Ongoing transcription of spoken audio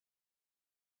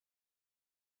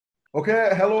Okay,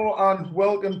 hello and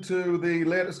welcome to the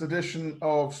latest edition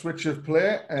of Switch of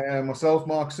Play. Myself,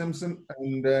 Mark Simpson,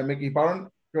 and Mickey Barron.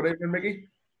 Good evening, Mickey.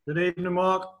 Good evening,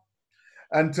 Mark.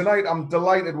 And tonight I'm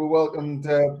delighted we're welcomed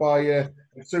by a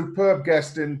superb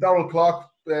guest in Darrell Clarke,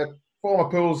 former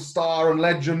Pools star and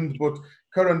legend, but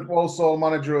current Walsall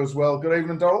manager as well. Good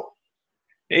evening, Darrell.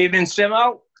 Evening,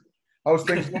 Simo. How's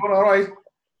things going? All right?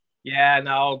 Yeah,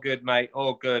 no, all good, mate.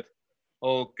 All good.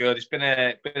 All good. It's been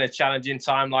a challenging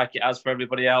time, like it has for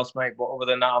everybody else, mate. But other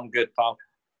than that, I'm good, pal.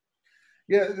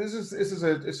 Yeah, it's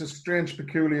a strange,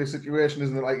 peculiar situation,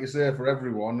 isn't it? Like you say, for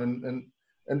everyone,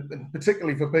 and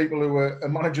particularly for people who are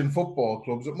managing football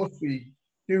clubs, it must be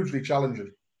hugely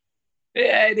challenging.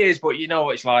 Yeah, it is. But you know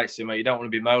what it's like, Simo. You don't want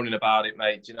to be moaning about it,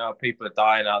 mate. You know, people are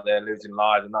dying out there, losing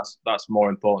lives, and that's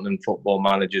more important than football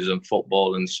managers and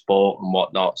football and sport and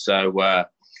whatnot. So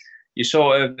you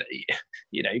sort of,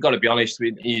 you know, you got to be honest.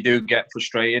 You do get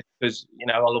frustrated because you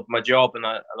know I love my job and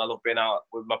I love being out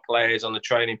with my players on the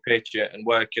training pitch and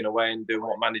working away and doing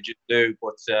what managers do.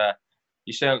 But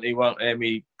you certainly won't hear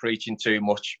me preaching too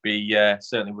much.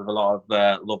 Certainly with a lot of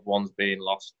loved ones being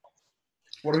lost.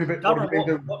 What have you been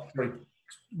doing?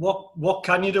 What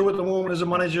can you do at the moment as a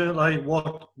manager? Like,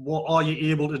 what are you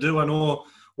able to do? I know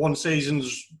one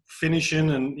season's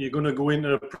finishing and you're going to go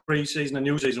into a pre-season, a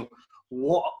new season.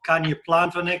 What can you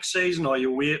plan for next season? Are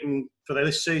you waiting for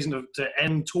this season to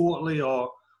end totally?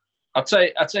 Or I'll tell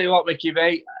you what, Mickey,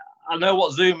 mate. I know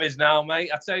what Zoom is now,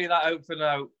 mate. I tell you that open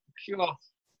out.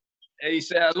 He's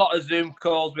a lot of Zoom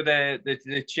calls with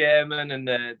the chairman and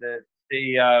the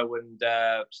CEO, and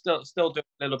still doing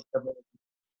a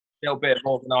little bit of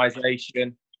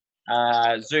organisation,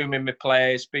 zooming with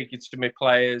players, speaking to my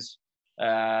players.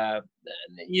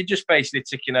 You're just basically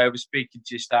ticking over, speaking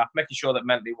to your staff, making sure that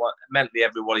mentally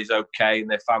everybody's okay and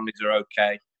their families are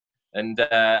okay. And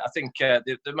I think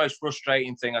the most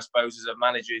frustrating thing, I suppose, as a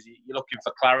manager is you're looking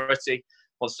for clarity.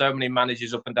 Well, so many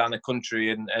managers up and down the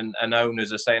country and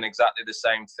owners are saying exactly the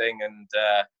same thing. And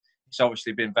it's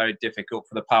obviously been very difficult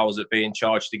for the powers that be in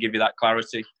charge to give you that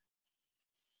clarity.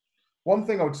 One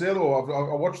thing I would say though,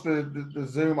 I watched the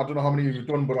Zoom. I don't know how many you've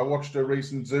done, but I watched a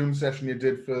recent Zoom session you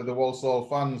did for the Walsall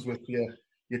fans with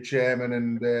your chairman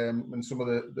and some of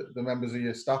the members of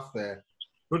your staff there.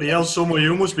 Bloody hell, some of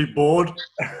you must be bored.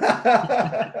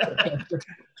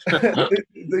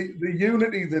 the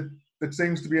unity that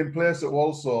seems to be in place at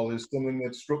Walsall is something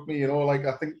that struck me. You know, like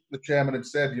I think the chairman had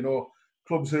said, you know,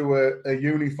 clubs who are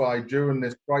unified during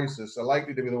this crisis are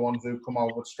likely to be the ones who come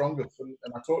out with strongest, and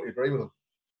I totally agree with him.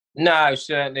 No,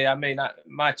 certainly. I mean,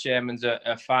 my chairman's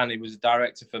a fan. He was a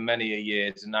director for many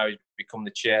years, and now he's become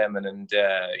the chairman. And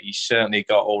he's certainly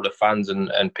got all the fans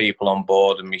and people on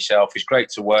board, and myself. He's great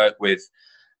to work with.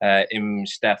 Him,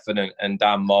 Stefan, and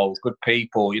Dan Moll, good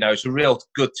people. You know, it's a real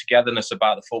good togetherness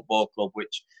about the football club,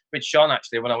 which shone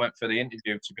actually when I went for the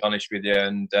interview. To be honest with you,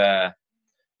 and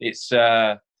it's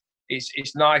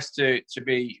nice to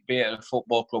be at a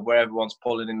football club where everyone's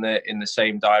pulling in the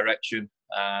same direction.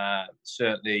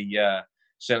 Certainly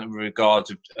with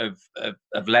regards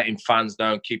of letting fans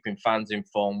know and keeping fans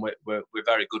informed, we're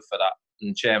very good for that,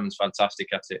 and the chairman's fantastic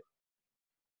at it.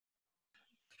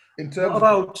 In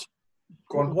terms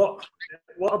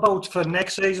what about for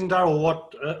next season, Darrell?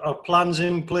 What are plans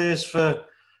in place for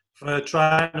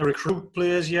trying to recruit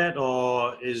players yet,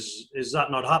 or is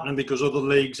that not happening because other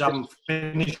leagues haven't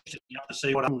finished? You have to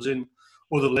see what happens in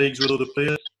other leagues with other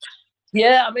players.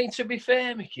 Yeah, I mean, to be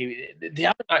fair, Mickey, they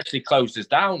haven't actually closed us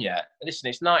down yet. Listen,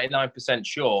 it's 99%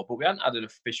 sure, but we haven't had an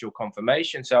official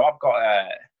confirmation. So I've got, I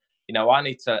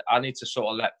need to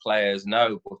sort of let players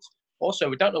know, but also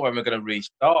we don't know when we're going to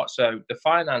restart. So the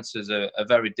finances are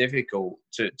very difficult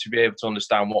to be able to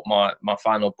understand what my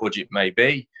final budget may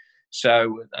be.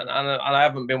 So, and I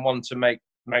haven't been one to make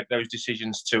those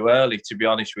decisions too early, to be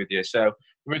honest with you. So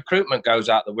recruitment goes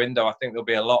out the window. I think there'll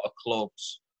be a lot of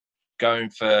clubs going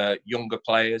for younger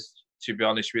players, to be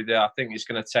honest with you. I think it's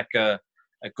going to take a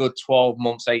good 12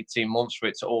 months, 18 months for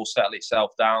it to all settle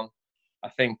itself down. I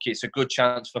think it's a good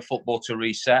chance for football to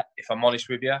reset, if I'm honest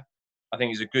with you. I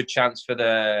think it's a good chance for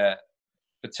I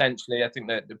think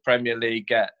that the Premier League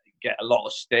get a lot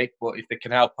of stick, but if they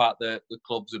can help out the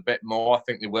clubs a bit more, I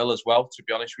think they will as well, to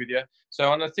be honest with you.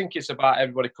 So, and I think it's about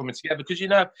everybody coming together because, you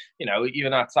know,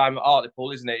 even our time at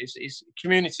Hartlepool, isn't it? It's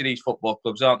community, these football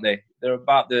clubs, aren't they? They're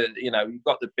about you've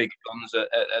got the big guns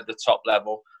at the top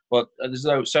level, but there's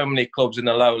so many clubs in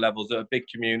the low levels that are big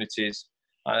communities.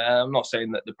 I'm not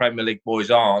saying that the Premier League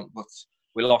boys aren't, but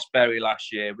we lost Bury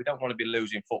last year. We don't want to be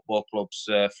losing football clubs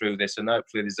through this, and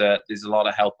hopefully there's a lot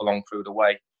of help along through the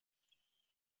way.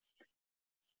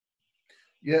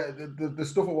 Yeah, the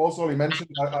stuff that also you mentioned,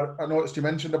 I noticed you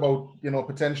mentioned about, you know,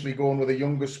 potentially going with a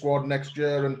younger squad next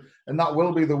year, and that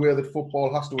will be the way that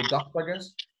football has to adapt, I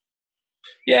guess.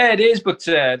 Yeah, it is, but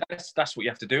that's what you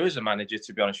have to do as a manager.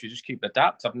 To be honest, you just keep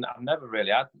adapt. I've never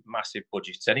really had massive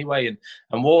budgets anyway,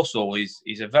 and Walsall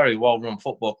is a very well-run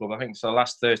football club. I think for the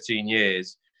last 13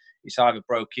 years, it's either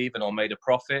broke even or made a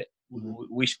profit.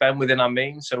 We spend within our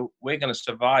means, so we're going to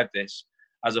survive this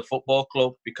as a football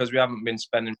club because we haven't been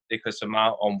spending a ridiculous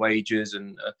amount on wages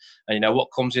and you know what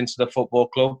comes into the football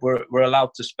club. We're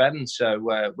allowed to spend, so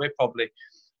we're probably.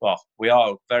 Well, we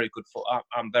are very good.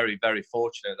 I'm very, very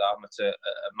fortunate that I'm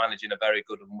managing a very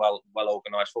good and well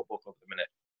organised football club at the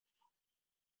minute.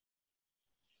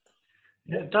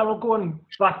 Yeah, Darryl, going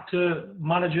back to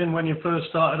managing when you first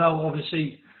started out,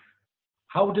 obviously,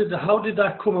 how did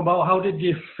that come about? How did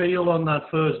you feel on that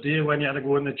first day when you had to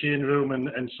go in the change room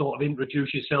and sort of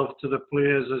introduce yourself to the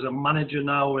players as a manager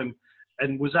now? And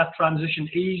was that transition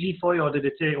easy for you, or did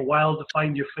it take a while to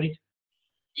find your feet?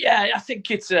 Yeah, I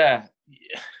think it's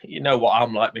you know what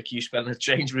I'm like, Mickey. You spent in the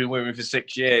change room with me for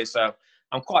 6 years, so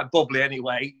I'm quite bubbly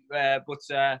anyway. But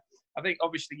I think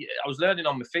obviously I was learning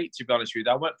on my feet, to be honest with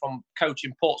you. I went from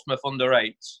coaching Portsmouth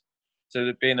under-8s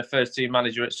to being a first-team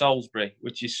manager at Salisbury,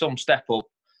 which is some step up.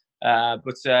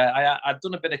 But I'd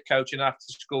done a bit of coaching after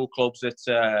school clubs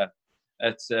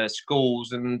at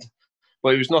schools,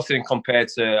 but it was nothing compared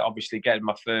to obviously getting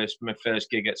my first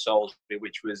gig at Salisbury,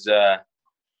 which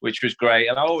was great.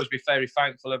 And I'll always be very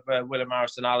thankful of William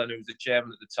Harrison Allen, who was the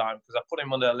chairman at the time, because I put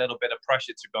him under a little bit of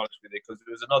pressure, to be honest with you, because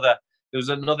there was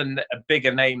another a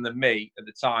bigger name than me at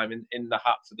the time in the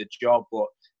hat for the job, but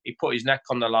he put his neck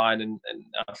on the line, and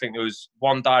I think there was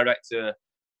one director.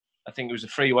 I think it was a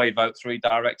three-way vote, 3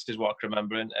 directors, what I can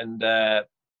remember, and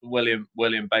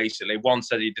William basically, one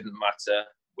said he didn't matter,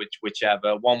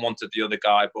 whichever. One wanted the other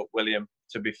guy, but William,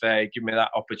 to be fair, give me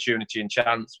that opportunity and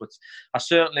chance. But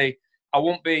I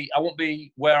won't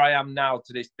be where I am now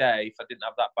to this day if I didn't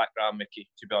have that background, Mickey,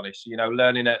 to be honest. You know,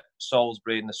 learning at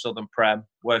Salisbury in the Southern Prem,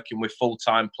 working with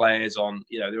full-time players on,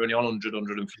 you know, they're only on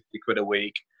 150 quid a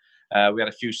week. We had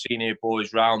a few senior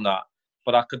boys round that.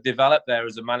 But I could develop there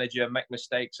as a manager, make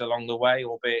mistakes along the way,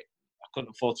 albeit I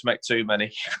couldn't afford to make too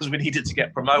many because we needed to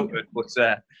get promoted. But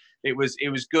it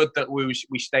was good that we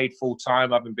stayed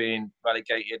full-time, having been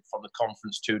relegated from the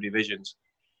Conference 2 divisions.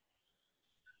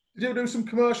 Did you do some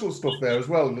commercial stuff there as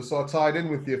well, and sort of tied in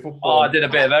with your football? Oh, I did a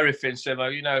bit of everything,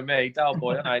 Simo. You know me, Dal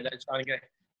boy, and I trying to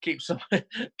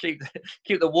keep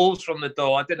the wolves from the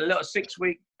door. I did a little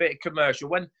 6-week bit of commercial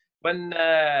when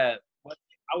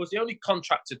I was the only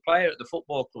contracted player at the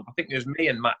football club. I think it was me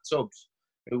and Matt Tubbs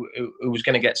who was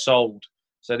going to get sold.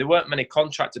 So there weren't many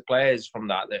contracted players from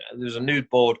that. There was a new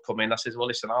board coming. I said, well,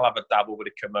 listen, I'll have a dabble with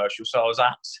a commercial. So I was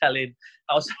out selling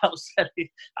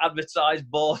advertised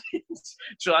boards,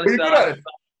 trying to sell it.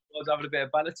 I was having a bit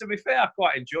of banter. To be fair, I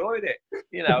quite enjoyed it.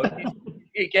 You know,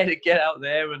 you get out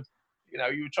there and, you know,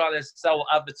 you were trying to sell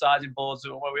advertising boards.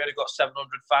 Well, we only got 700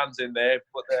 fans in there,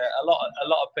 but a lot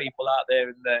of people out there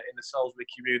in the Salisbury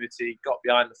community got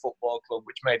behind the football club,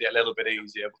 which made it a little bit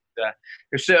easier. But it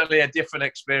was certainly a different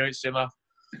experience, Simmer.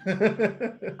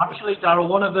 Actually, Darryl,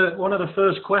 one of the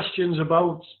first questions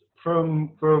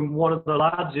from one of the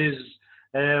lads is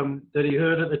that he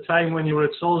heard at the time when you were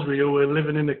at Salisbury, you were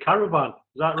living in a caravan.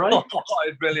 Is that right? Oh,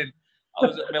 brilliant.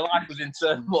 My life was in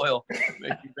turmoil.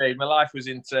 My life was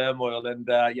in turmoil, and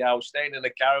I was staying in a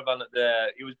caravan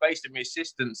it was based in my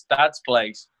assistant's dad's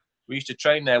place. We used to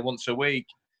train there once a week,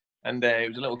 and it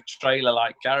was a little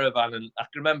trailer-like caravan. And I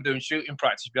can remember doing shooting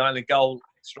practice behind the goal.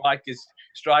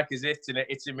 Strikers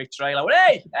hitting my trailer. I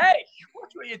went, hey,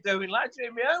 what were you doing, lads? You're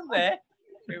in my home there.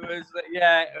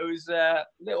 It was a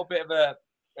little bit of a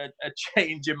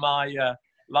change in my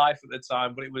life at the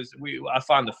time, but I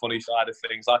found the funny side of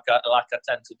things, like I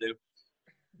tend to do.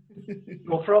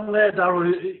 Well, from there,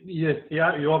 Darryl,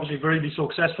 you're obviously very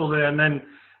successful there, and then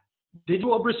did you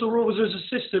go to Bristol Rovers as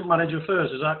assistant manager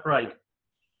first? Is that right?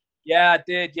 Yeah, I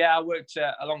did. Yeah, I worked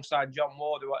alongside John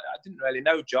Ward. I didn't really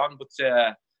know John, but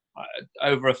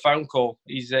over a phone call,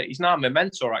 he's now my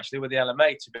mentor actually with the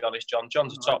LMA. To be honest,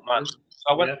 John's a top man. So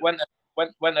I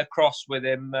went across with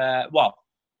him.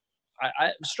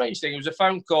 Strange thing, it was a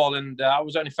phone call, and I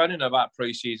was only phoning about a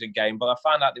pre-season game, but I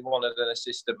found out they wanted an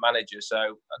assistant manager, so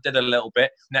I did a little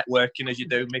bit networking, as you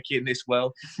do, Mickey, in this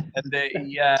world, and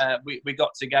we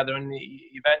got together, and he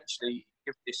eventually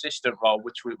gave the assistant role,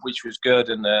 which was good,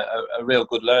 and a real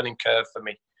good learning curve for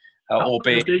me,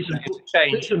 albeit decent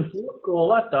call,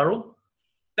 that, Darryl.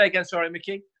 Say again, sorry,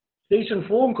 Mickey. Decent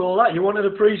phone call that. You wanted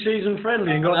a pre-season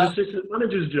friendly and got an assistant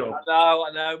manager's job.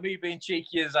 I know. Me being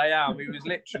cheeky as I am, he was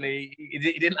literally, he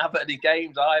didn't have any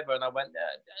games either. And I went,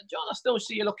 John, I still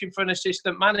see you looking for an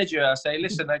assistant manager. I say,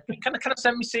 listen, can I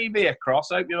send me CV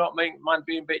across? I hope you're not mind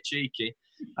being a bit cheeky.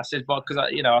 I said, well, because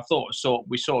I thought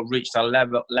we sort of reached a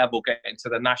level getting to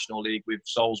the National League with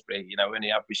Salisbury.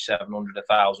 Only average 700,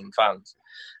 1,000 fans,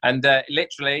 and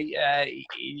literally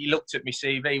he looked at my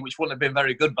CV, which wouldn't have been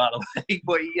very good, by the way.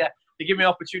 But he gave me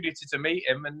an opportunity to meet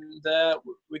him, and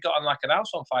we got on like an house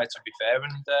on fire, to be fair.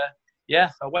 And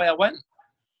away I went.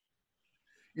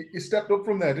 You stepped up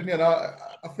from there, didn't you? And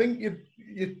I think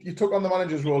you took on the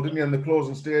manager's role, didn't you, in the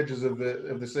closing stages of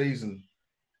the season.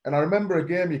 And I remember a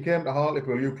game you came to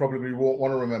Hartlepool. You probably won't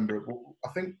want to remember it, but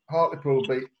I think Hartlepool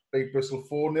beat Bristol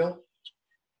 4-0.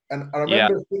 And I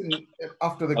remember sitting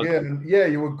after the game, and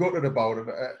you were gutted about it,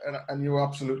 and you were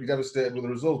absolutely devastated with the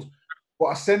result. But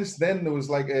I sensed then there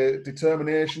was like a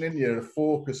determination in you, a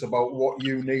focus about what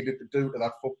you needed to do to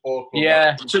that football club.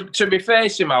 Yeah, to be fair,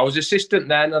 Sim, I was assistant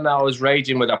then, and I was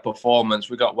raging with our performance.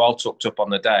 We got well tucked up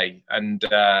on the day, and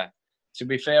to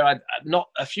be fair, not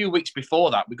a few weeks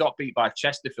before that, we got beat by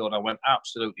Chesterfield. I went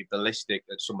absolutely ballistic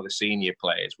at some of the senior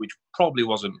players, which probably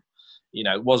wasn't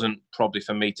probably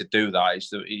for me to do that.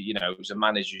 It was a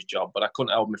manager's job, but I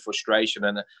couldn't help my frustration.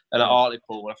 And at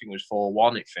Hartlepool, I think it was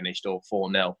 4-1, it finished, or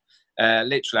 4-0.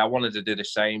 Literally, I wanted to do the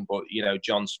same, but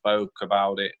John spoke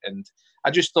about it, and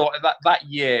I just thought that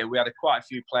year we had quite a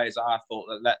few players that I thought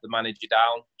that let the manager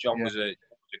down. John was a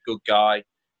good guy.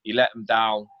 He let them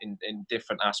down in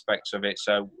different aspects of it.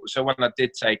 So when I did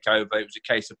take over, it was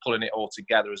a case of pulling it all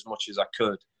together as much as I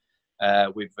could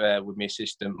with my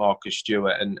assistant Marcus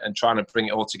Stewart and trying to bring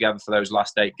it all together for those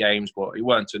last 8 games. But it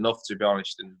weren't enough, to be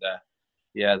honest. And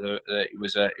it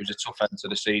was a tough end to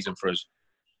the season for us.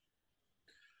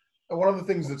 One of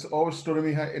the things that's always stood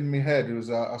in my head was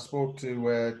I spoke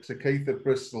to Keith at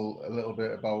Bristol a little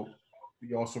bit about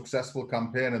your successful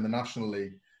campaign in the National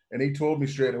League. And he told me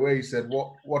straight away, he said,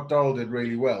 what Darrell did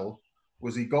really well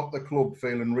was he got the club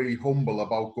feeling really humble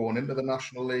about going into the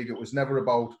National League. It was never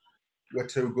about, we're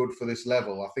too good for this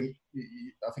level. I think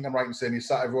I'm right in saying you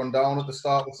sat everyone down at the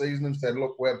start of the season and said,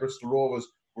 look, we're Bristol Rovers,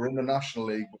 we're in the National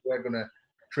League, but we're going to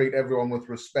treat everyone with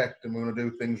respect and we're going to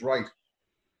do things right.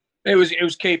 It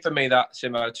was key for me, that,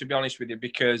 Simo, to be honest with you,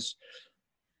 because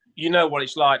you know what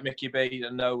it's like, Mickey B,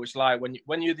 and know what it's like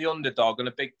when you're the underdog and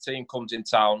a big team comes in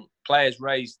town, players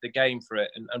raise the game for it.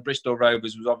 And Bristol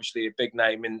Rovers was obviously a big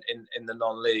name in the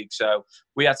non-league. So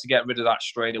we had to get rid of that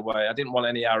straight away. I didn't want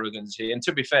any arrogance here. And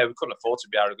to be fair, we couldn't afford to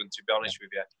be arrogant, to be honest with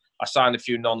you. I signed a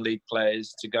few non-league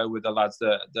players to go with the lads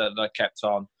that I kept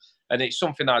on. And it's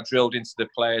something I drilled into the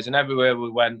players. And everywhere we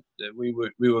went, we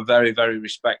were very, very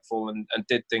respectful and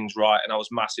did things right. And I was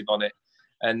massive on it.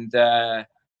 And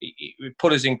it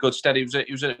put us in good stead. It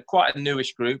was quite a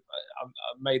newish group. I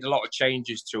made a lot of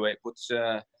changes to it, but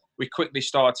we quickly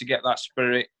started to get that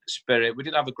spirit. We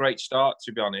didn't have a great start,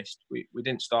 to be honest. We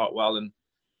didn't start well, and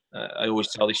I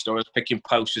always tell this story. I was picking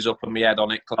posters up and my head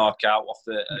on it, Clark out off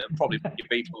the probably you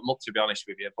beat them up, to be honest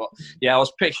with you. But yeah, I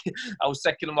was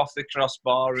taking them off the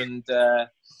crossbar, and it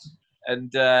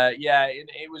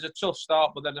was a tough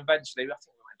start. But then eventually, I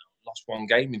think we lost one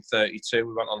game in 32.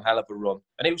 We went on a hell of a run,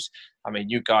 and it was. I mean,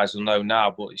 you guys will know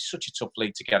now, but it's such a tough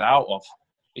league to get out of.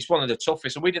 It's one of the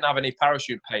toughest, and we didn't have any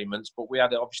parachute payments, but we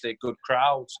had obviously a good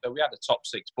crowd, so we had a top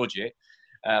 6 budget.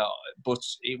 But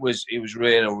it was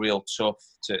real tough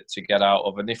to get out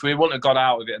of, and if we wouldn't have got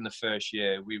out of it in the first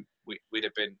year, we'd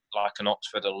have been like an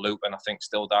Oxford or Luton, I think,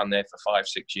 still down there for 5-6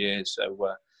 years.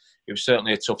 So it was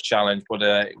certainly a tough challenge, but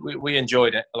we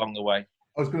enjoyed it along the way.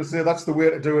 I was going to say that's the way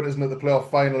to do it, isn't it? The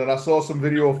playoff final, and I saw some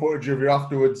video footage of you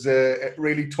afterwards,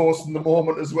 really toasting the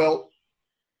moment as well.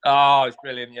 Oh, it's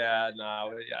brilliant! Yeah,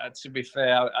 no. Yeah, to be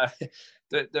fair,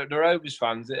 the Rovers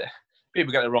fans.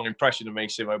 People get the wrong impression of me,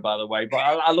 Simo, by the way. But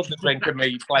I love the drink of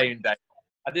me playing day.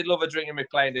 I did love a drink of me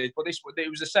playing day. But it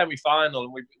was a semi-final,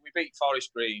 and we beat Forest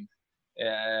Green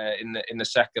in the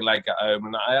second leg at home.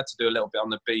 And I had to do a little bit on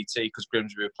the BT because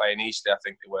Grimsby were playing Eastleigh, I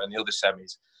think they were, in the other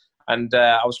semis. And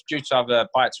I was due to have a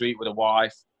bite to eat with a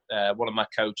wife, one of my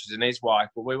coaches and his wife.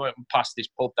 But we went past this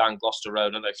pub down Gloucester Road. I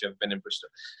don't know if you've ever been in Bristol.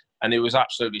 And it was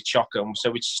absolutely chocker.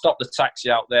 So we stopped the taxi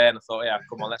out there, and I thought, yeah,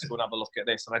 come on, let's go and have a look at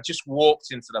this. And I just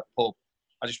walked into the pub.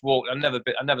 I've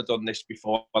never done this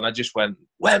before, and I just went,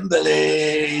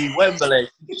 Wembley, Wembley.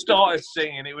 Started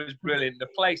singing. It was brilliant. The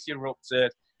place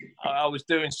erupted. I was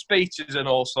doing speeches and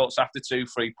all sorts after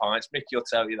 2-3 pints. Mickey will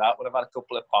tell you that. When I've had a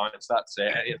couple of pints, that's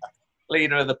it.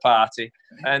 Leader of the party.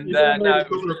 And a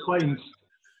couple of pints.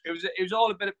 it was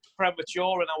all a bit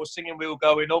premature, and I was singing "We Were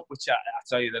Going Up," which I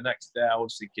tell you, the next day I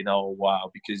was thinking, oh wow,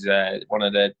 because one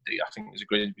of I think it was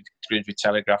a Grimsby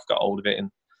Telegraph got hold of it, and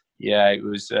yeah, it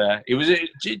was.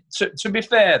 To be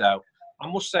fair though,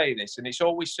 I must say this, and it's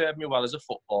always served me well as a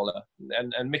footballer,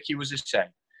 and Mickey was the same.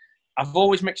 I've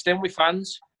always mixed in with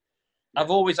fans.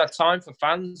 I've always had time for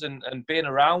fans and being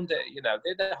around it. You know,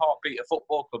 they're the heartbeat of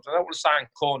football clubs. I don't want to sound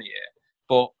corny here,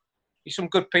 but there's some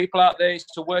good people out there. It's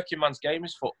a working man's game,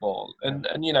 is football. And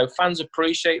you know, fans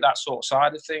appreciate that sort of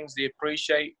side of things. They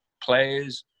appreciate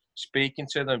players, speaking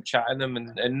to them, chatting them,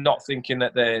 and not thinking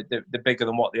that they're bigger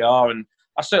than what they are. And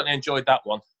I certainly enjoyed that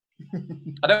one.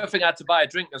 I don't think I had to buy a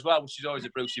drink as well, which is always a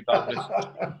Brucey bonus.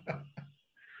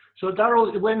 So,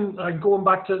 Darryl, when going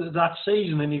back to that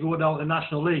season and you go down to the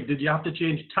National League, did you have to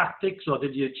change tactics or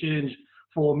did you change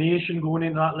formation going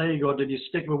into that league, or did you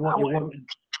stick with what you wanted?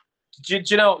 Do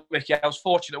you know, Mickey, I was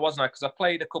fortunate, wasn't I? Because I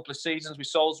played a couple of seasons with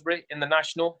Salisbury in the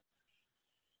National.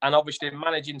 And obviously,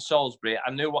 managing Salisbury,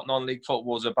 I knew what non-league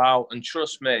football was about. And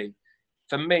trust me,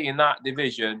 for me in that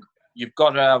division, you've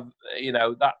got to have, you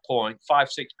know, that point,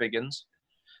 5-6 big uns.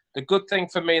 The good thing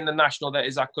for me in the National that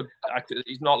is I could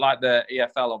it's not like the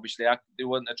EFL, obviously. There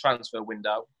wasn't a transfer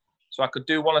window. So I could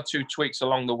do one or two tweaks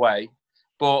along the way.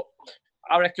 But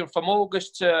I reckon from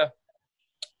August to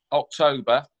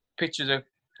October, pitches are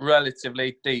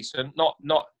relatively decent,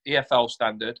 not EFL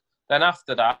standard. Then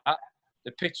after that,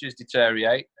 the pitches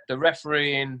deteriorate. The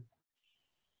refereeing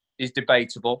is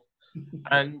debatable.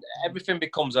 And everything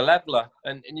becomes a leveler,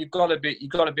 and you've got to be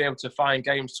able to find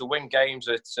games to win games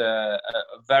at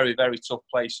very, very tough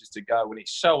places to go, and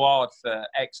it's so hard for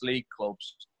ex-league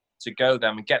clubs to go there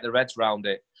and get their heads around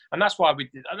it, and that's why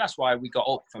we got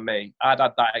up. For me, I'd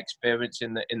had that experience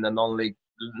in the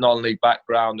non-league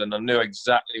background, and I knew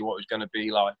exactly what it was going to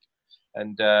be like,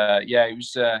 and it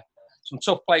was some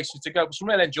tough places to go, but some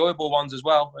really enjoyable ones as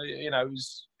well. You know,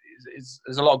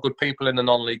 there's a lot of good people in the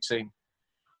non-league scene.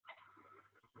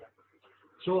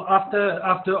 So after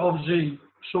obviously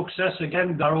success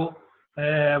again, Darryl,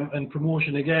 and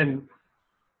promotion again,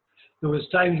 there was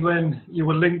times when you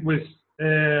were linked with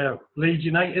Leeds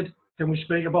United. Can we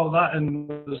speak about that? And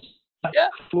was that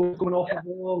going off the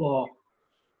wall, or?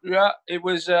 Yeah, it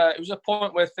was a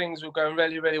point where things were going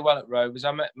really, really well at Rovers.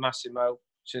 I met Massimo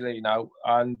Cellino,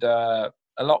 and a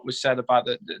lot was said about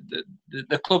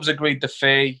the clubs agreed the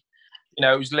fee. You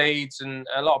know, it was Leeds, and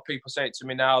a lot of people say it to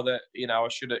me now that, you know, I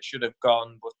should have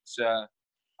gone, but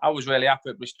I was really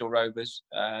happy at Bristol Rovers,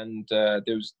 and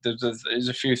there's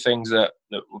a few things that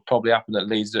would probably happen at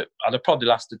Leeds that I'd have probably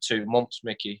lasted 2 months,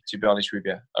 Mickey, to be honest with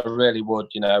you. I really would.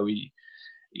 You know,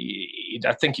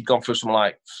 I think he'd gone through something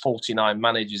like 49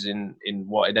 managers in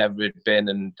what it ever had been,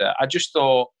 and I just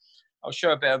thought I'll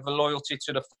show a bit of a loyalty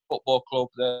to the football club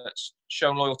that's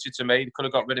shown loyalty to me. They could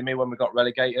have got rid of me when we got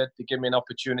relegated. They give me an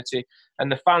opportunity,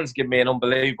 and the fans give me an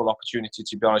unbelievable opportunity.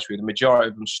 To be honest with you, the majority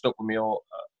of them stuck with me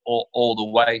all the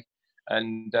way.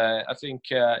 And I think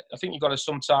you've got to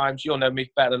sometimes, you'll know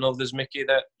me better than others, Mickey,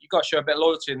 that you've got to show a bit of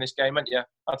loyalty in this game, haven't you?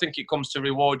 I think it comes to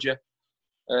reward you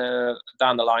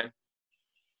down the line.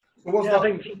 I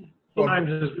think sometimes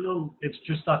it's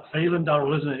just that feeling,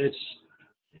 Darryl, isn't it?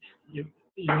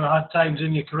 You had times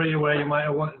in your career where you might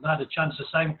have had a chance to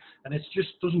sign, and it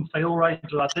just doesn't feel right.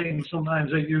 So I think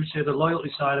sometimes you say the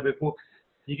loyalty side of it, but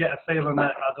you get a feeling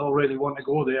that I don't really want to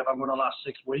go there if I'm going to last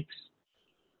 6 weeks.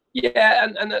 Yeah,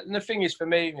 and the thing is for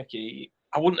me, Mickey,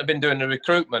 I wouldn't have been doing the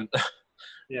recruitment.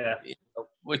 Yeah.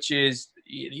 Which is,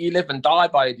 you live and die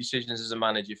by your decisions as a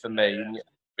manager for me, in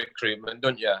recruitment,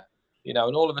 don't you? You know,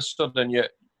 and all of a sudden you're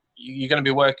going to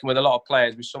be working with a lot of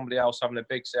players with somebody else having a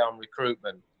big say on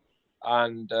recruitment.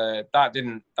 And that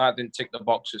didn't tick the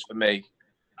boxes for me,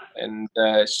 and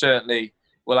certainly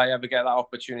will I ever get that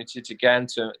opportunity again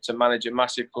to manage a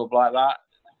massive club like that?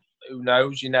 Who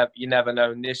knows? You never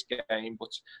know in this game, but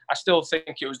I still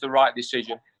think it was the right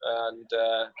decision, and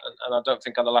I don't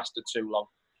think I'd have lasted too long.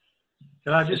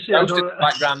 Can I just say, ghost in the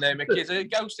background there, Mickey? Is there a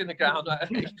ghost in the ground?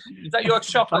 Is that your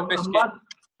chocolate biscuit?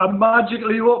 I'm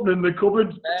magically opening the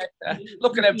cupboard.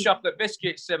 Look at them chocolate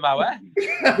biscuits, Simo, eh?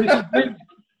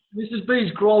 Mrs.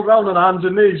 B's crawled round on hands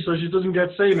and knees so she doesn't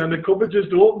get seen, and the cupboard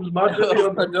just opens magically.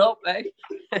 Opened up, eh?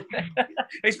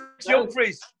 It's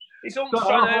Humphreys. It's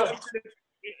trying to...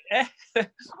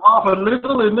 Half a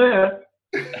little in there.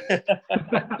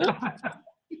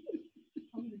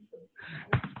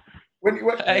 When you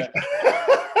went... Hey.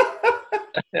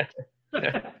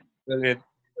 Brilliant.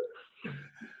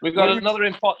 We've got another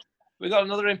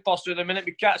imposter in a minute.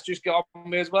 My cat's just got on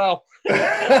me as well.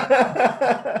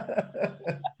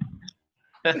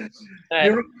 You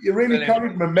really Brilliant.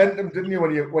 carried momentum, didn't you,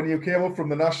 when you came up from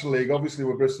the National League, obviously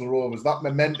with Bristol Rovers. That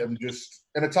momentum just,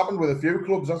 and it's happened with a few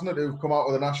clubs, hasn't it, who've come out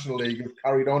of the National League, who've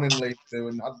carried on in League Two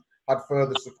and had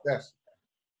further success.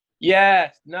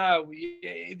 Yeah, no,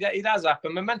 it has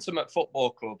happened. Momentum at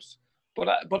football clubs, but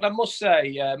I must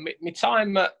say, my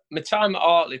time at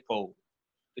Hartlepool,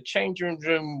 the changing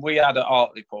room we had at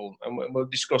Hartlepool, and we'll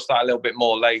discuss that a little bit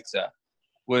more later,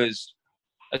 has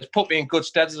put me in good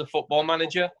stead as a football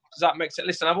manager. Does that make sense?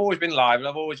 Listen, I've always been live and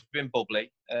I've always been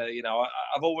bubbly.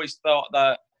 I've always thought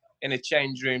that in the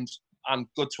change rooms, I'm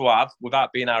good to have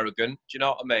without being arrogant. Do you know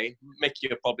what I mean? Mickey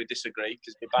will probably disagree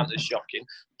because my banter's shocking.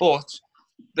 But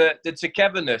the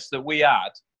togetherness that we had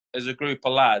as a group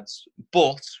of lads,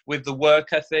 but with the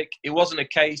work ethic, it wasn't a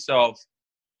case of,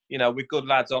 we're good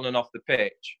lads on and off the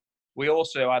pitch. We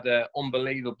also had an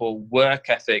unbelievable work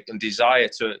ethic and desire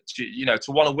to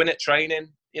want to win at training.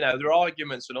 There are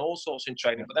arguments and all sorts in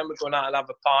training, but then we're going out and have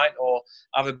a pint or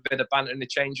have a bit of banter in the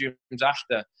change rooms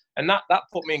after. And that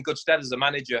put me in good stead as a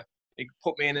manager. It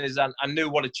put me in as I knew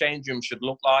what a change room should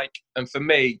look like. And for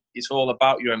me, it's all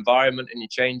about your environment and your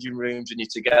changing rooms and your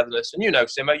togetherness. And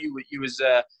Simo,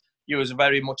 you was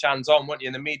very much hands-on, weren't you,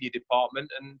 in the media department?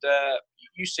 And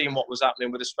you seen what was happening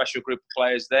with a special group of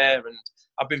players there. And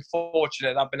I've been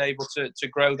fortunate I've been able to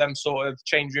grow them sort of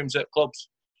change rooms at clubs.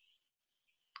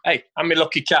 Hey, I'm my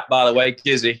lucky cat, by the way,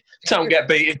 Gizzy. Don't get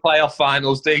beat in playoff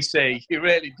finals, DC. He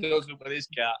really doesn't with his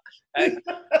cat. Hey,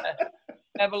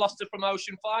 never lost a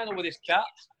promotion final with his cat.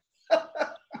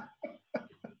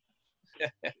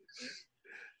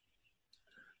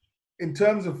 In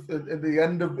terms of at the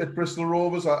end of at Bristol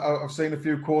Rovers, I've seen a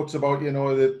few quotes about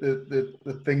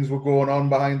the things were going on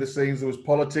behind the scenes. There was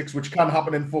politics, which can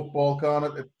happen in football, can't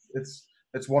it?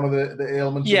 It's one of the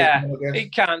ailments. Yeah, of the game, I guess.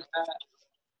 It can.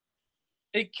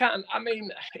 It can. I mean,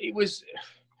 it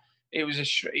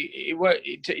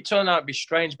turned out to be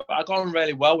strange, but I got on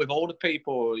really well with all the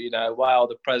people. Wild,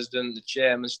 the president, the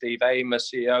chairman, Steve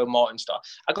Amos, CEO Martin Starr.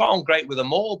 I got on great with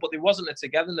them all, but there wasn't a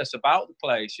togetherness about the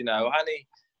place.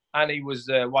 Annie was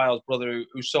Wild's brother,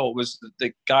 who sort of was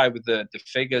the guy with the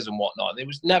figures and whatnot. There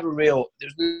was never real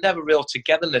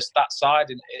togetherness that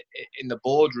side in the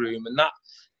boardroom, and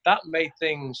that made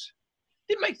things.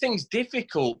 It made things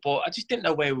difficult, but I just didn't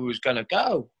know where we was going to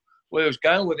go, where I was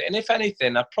going with it. And if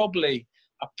anything, I probably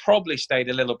stayed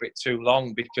a little bit too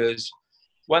long, because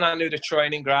when I knew the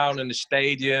training ground and the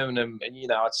stadium, and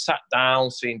I'd sat down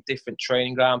seeing different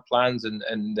training ground plans and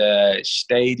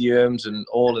stadiums and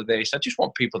all of this. I just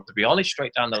want people to be honest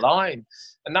straight down the line,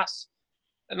 and that's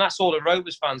all the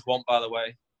Rovers fans want, by the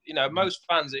way. Most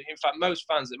fans at most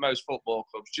football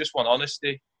clubs just want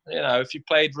honesty. If you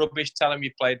played rubbish, tell them you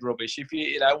played rubbish. If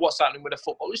what's happening with the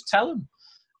football, just tell them.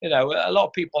 A lot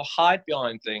of people hide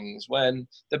behind things when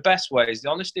the best way is the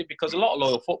honesty, because a lot of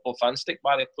loyal football fans stick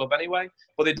by their club anyway,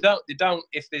 but they don't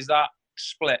if there's that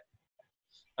split.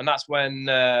 And that's when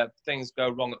things go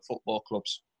wrong at football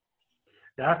clubs.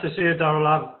 I have to say,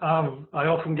 Daryl, I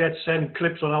often get sent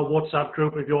clips on our WhatsApp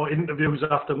group of your interviews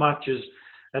after matches,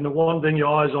 and the one thing you're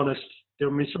always honest.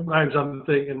 Sometimes I'm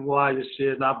thinking, why are you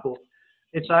saying that? But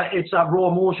it's that raw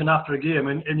emotion after a game,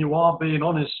 and you are being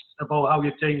honest about how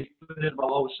your team played, about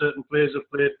how certain players have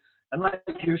played. And like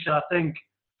you said, I think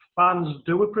fans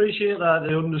do appreciate that.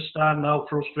 They understand how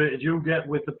frustrated you get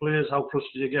with the players, how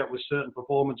frustrated you get with certain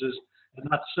performances. And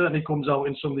that certainly comes out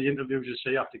in some of the interviews you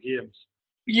see after games.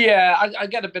 Yeah, I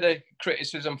get a bit of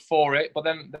criticism for it, but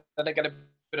then I get a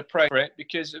bit of praise for it,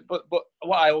 because but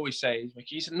what I always say is,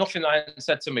 Mickey, nothing I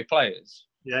said to my players.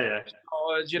 Yeah.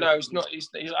 It's not.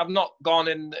 I've not gone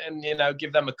in and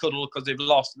give them a cuddle because they've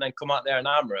lost and then come out there and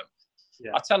hammer them.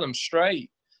 Yeah. I tell them straight,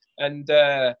 and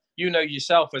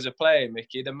yourself as a player,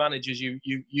 Mickey, the managers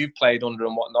you played under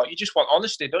and whatnot. You just want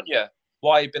honesty, don't you?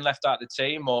 Why you've been left out of the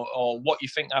team, or what you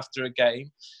think after a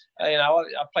game. I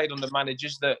played under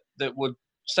managers that would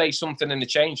say something in the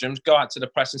change rooms, go out to the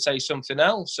press and say something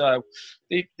else. So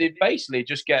they basically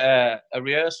just get a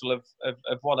rehearsal of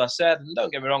what I said. And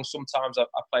don't get me wrong, sometimes I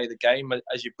play the game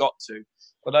as you've got to,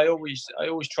 but I always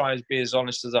try to be as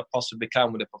honest as I possibly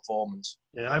can with the performance.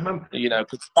 Yeah, I remember.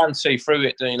 Because fans see through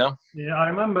it, Yeah, I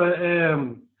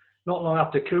remember not long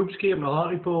after Coops came to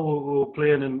Hartlepool, we were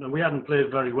playing, and we hadn't played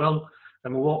very well,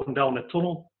 and we were walking down the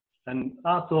tunnel, and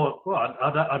I thought, well,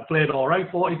 I'd played all right,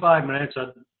 45 minutes, I'd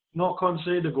not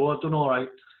conceded a goal, I'd done all right.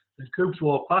 And Coops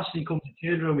walked past, he comes to the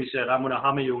change room, he said, I'm going to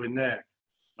hammer you in there.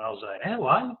 And I was like,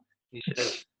 why? He said,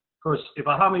 because if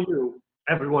I hammer you,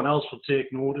 everyone else will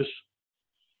take notice.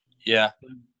 Yeah.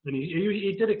 And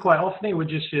he did it quite often. He would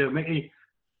just say, Mickey,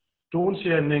 don't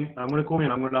say anything. I'm going to come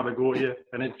in. I'm going to have a go at you,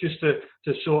 and it's just to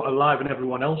sort of liven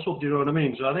everyone else up. Do you know what I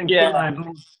mean? So I think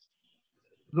sometimes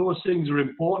those things are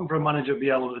important for a manager to be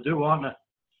able to do, aren't they?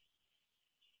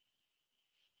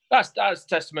 That's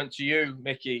testament to you,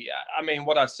 Mickey. I mean,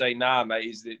 what I'd say now, mate,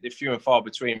 is the few and far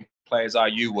between players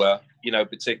you were,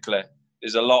 particularly.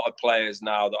 There's a lot of players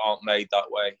now that aren't made that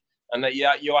way. And that,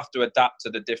 you have to adapt to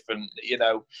the different,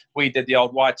 we did the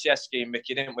old YTS scheme,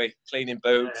 Mickey, didn't we? Cleaning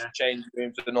boots, changing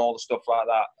rooms and all the stuff like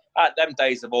that. Them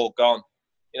days have all gone.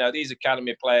 These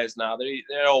academy players now,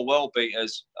 they're all world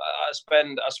beaters. I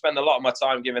spend a lot of my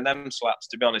time giving them slaps,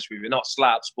 to be honest with you. Not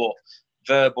slaps, but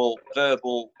verbal,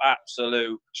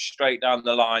 absolute, straight down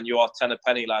the line. You are ten a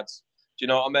penny, lads. Do you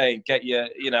know what I mean? Get your,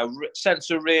 sense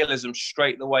of realism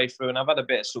straight the way through. And I've had a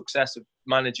bit of success of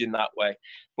managing that way.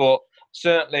 But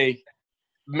certainly,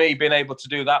 me being able to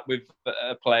do that with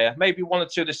a player, maybe one or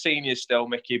two of the seniors still,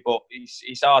 Mickey, but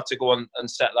it's hard to go and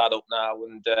set that up now.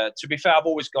 And to be fair, I've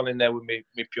always gone in there with me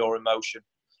pure emotion.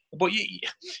 But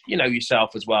you know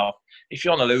yourself as well. If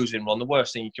you're on a losing run, the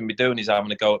worst thing you can be doing is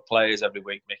having a go at players every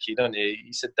week, Mickey, don't you?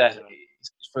 It's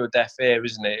through a deaf ear,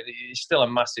 isn't it? It's still a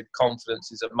massive confidence.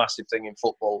 It's a massive thing in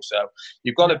football. So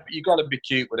you've got to be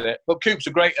cute with it. But Coops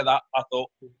are great at that, I thought.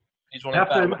 He's one of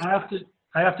the better.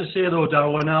 I have to say though,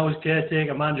 Darryl, when I was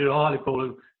caretaker manager at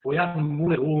Hartlepool, we hadn't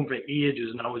won at home for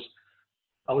ages, and I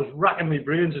was racking my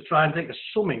brains to try and think of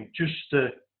something just to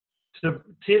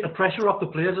take the pressure off the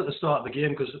players at the start of the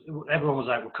game, because everyone was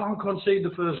like, we can't concede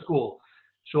the first goal.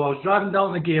 So I was driving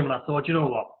down the game and I thought, you know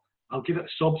what, I'll give it a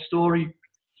sob story.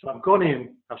 So I've gone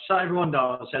in, I've sat everyone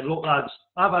down and said, look lads,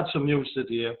 I've had some news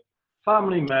today.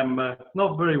 Family member,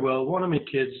 not very well. One of my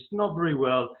kids, not very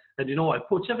well. And you know what, it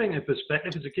puts everything in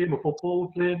perspective. It's a game of football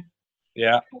we're playing.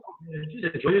 Yeah.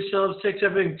 Just enjoy yourselves, takes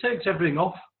everything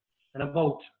off. And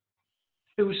about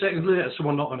 2 seconds later,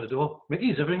 someone knocked on the door.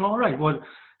 Mickey, is everything all right? Well,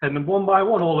 and then one by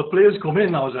one, all the players come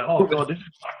in. I was like, oh, God, this is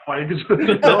fine.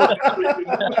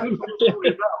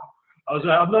 I was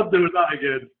like, I'm not doing that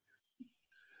again.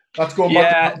 That's going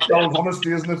back to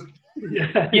honesty, isn't it?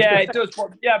 Yeah, it does.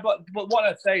 But what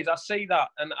I'd say is I see that,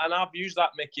 and I've used that,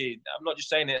 Mickey. I'm not just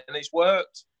saying it, and it's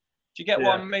worked. Do you get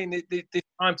what I mean? There's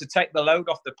time to take the load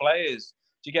off the players.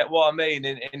 Do you get what I mean?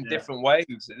 In different ways.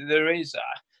 There is.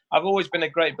 I've always been a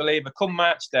great believer. Come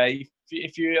match day,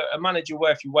 if you're a manager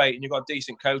worth your weight and you've got a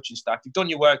decent coaching staff, you've done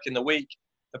your work in the week,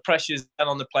 the pressure's then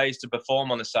on the players to perform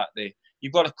on a Saturday.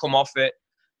 You've got to come off it.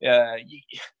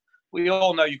 We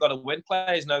all know you've got to win.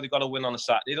 Players know they've got to win on a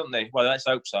Saturday, don't they? Well, let's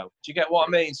hope so. Do you get what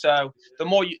I mean? So the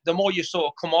more you sort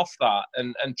of come off that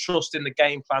and trust in the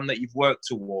game plan that you've worked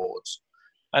towards.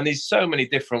 And there's so many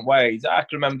different ways. I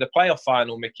can remember the playoff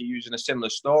final, Mickey, using a similar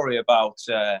story about,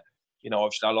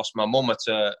 obviously I lost my mum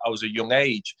I was a young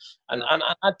age. And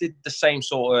I did the same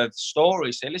sort of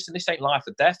story. Say, listen, this ain't life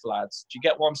or death, lads. Do you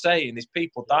get what I'm saying? There's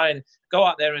people dying. Go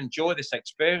out there and enjoy this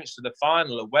experience to the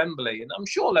final at Wembley. And I'm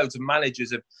sure loads of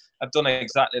managers have done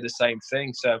exactly the same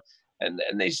thing. So, and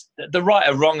there's the right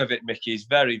or wrong of it, Mickey, is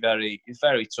very, very,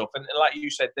 very tough. And like you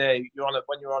said there, when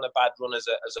you're on a bad run as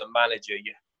a manager,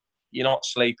 you're not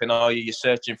sleeping, are you? You're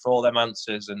searching for all them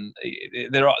answers, and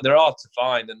they're hard to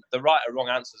find. And the right or wrong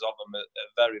answers of them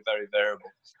are very, very variable.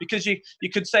 Because you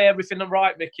could say everything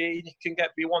right, Mickey, you can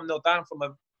be 1-0 down from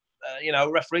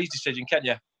a referee's decision, can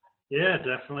you? Yeah,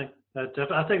 definitely.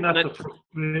 I think that's the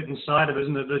frustrating side of it,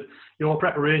 isn't it? That your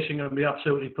preparation can be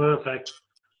absolutely perfect,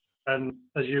 and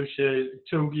as you say,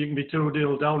 you can be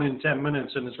 2-0 down in 10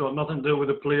 minutes, and it's got nothing to do with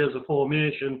the players, the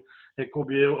formation. It could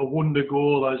be a wonder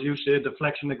goal, as you say,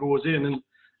 deflection that goes in, and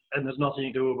there's nothing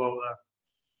you do about that.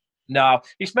 No,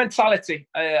 it's mentality.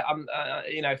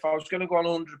 If I was going to go on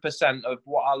 100% of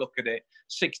what I look at it,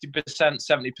 60%,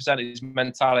 70% is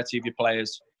mentality of your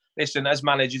players. Listen, as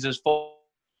managers, as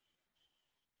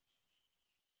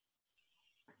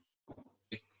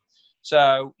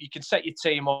so you can set your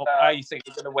team up how you think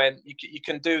you're going to win. You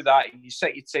can do that. You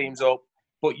set your teams up.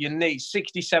 But you need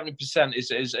 60-70%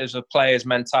 is a player's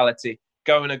mentality,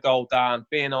 going a goal down,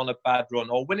 being on a bad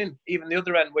run, or winning, even the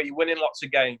other end where you're winning lots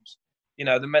of games.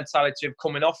 The mentality of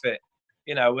coming off it,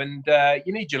 and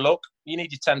you need your luck. You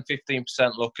need your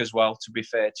 10-15% luck as well, to be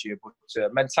fair to you.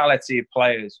 But mentality of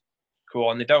players, go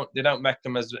on. They don't make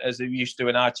them as they used to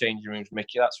in our changing rooms,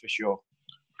 Mickey, that's for sure.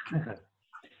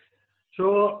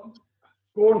 So,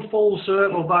 going full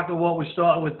circle back to what we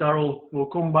started with, Darryl, we'll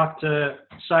come back to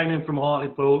signing from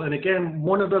Hartlepool. And again,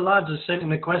 one of the lads has sent in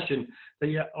the question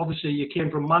that obviously you came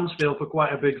from Mansfield for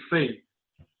quite a big fee.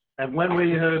 And when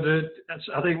we heard it,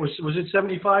 I think was it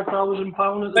 £75,000 at the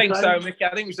time? I think so, Mickey. I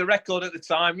think it was the record at the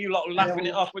time. You lot were laughing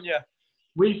it off, weren't you?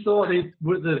 we thought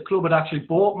the club had actually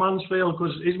bought Mansfield,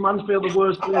 because is Mansfield the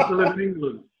worst place to live in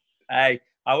England? Hey,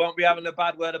 I won't be having a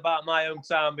bad word about my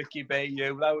hometown, Mickey B.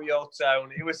 You lower your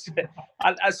tone. It was.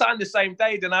 I signed the same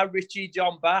day, didn't I? Richie,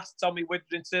 John Bass, Tommy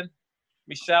Widrington,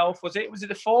 myself. Was it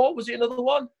the four? Was it another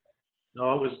one?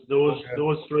 No, it was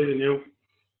those three and you.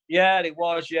 Yeah, it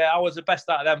was. Yeah, I was the best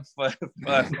out of them for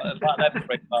about them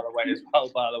three, by the way, as well.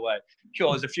 By the way,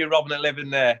 sure, there's a few Robin that live in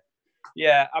there.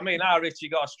 Yeah, I mean, how Richie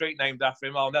got a street named after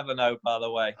him, I'll never know. By the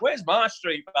way, where's my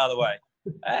street? By the way,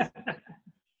 I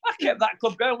kept that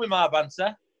club going with my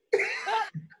banter.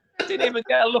 Didn't even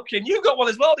get a look in. You got one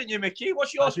as well, didn't you, Mickey?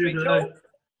 What's your street, Joe?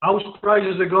 House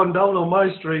prices have gone down on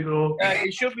my street, though.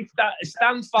 It should be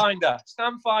Stand Finder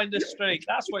Street.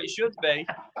 That's what it should be.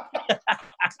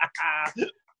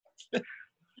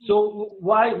 So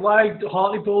why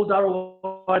Hartlepool,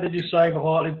 Darryl? Why did you sign for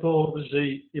Hartlepool?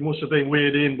 Obviously, he must have been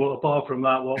weighed in, but apart from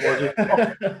that, what was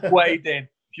it? Weighed in.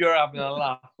 You're having a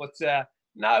laugh, but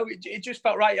no, it just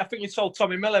felt right. I think you told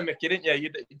Tommy Miller, Mickey, didn't you?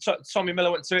 Tommy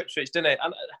Miller went to Ipswich, didn't it?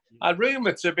 And I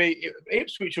rumoured to be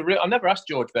Ipswich. I never asked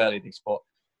George Bailey this, but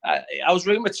I was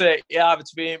rumoured to either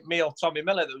to be me or Tommy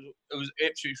Miller that was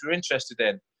Ipswich were interested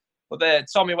in. But then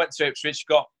Tommy went to Ipswich,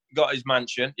 got his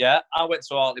mansion. Yeah, I went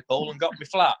to Hartlepool and got my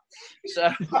flat.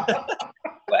 So,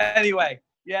 but anyway,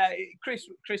 yeah, Chris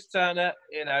Turner,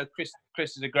 you know, Chris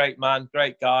is a great man,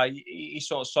 great guy. He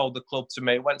sort of sold the club to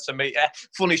me. Went to meet.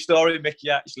 Funny story,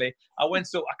 Mickey. Actually, I went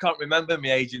up. I can't remember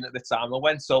my agent at the time. I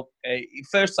went up.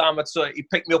 First time I saw it, he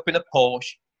picked me up in a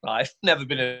Porsche. Right, I've never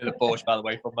been in a Porsche, by the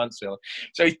way, from Mansfield.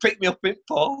 So he picked me up in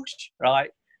Porsche.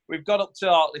 Right, we've got up to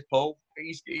Hartlepool.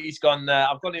 He's gone.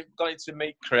 I've gone in to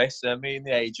meet Chris, me and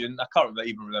the agent. I can't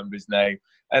even remember his name.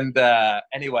 And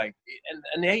anyway,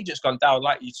 and the agent's gone down. I'd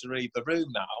like you to read the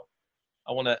room now.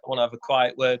 I want to have a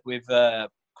quiet word with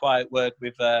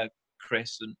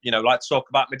Chris, and like to talk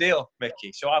about my deal,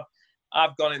 Mickey. So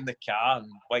I've gone in the car and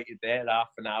waited there half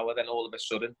an hour. Then all of a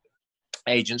sudden,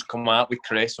 agents come out with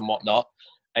Chris and whatnot.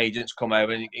 Agents come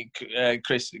over and agent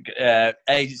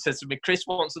says to me, Chris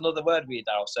wants another word with you,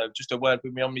 Darryl. So just a word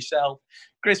with me on myself.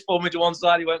 Chris pulled me to one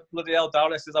side. He went, bloody hell,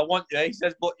 Darryl. He says, I want you. He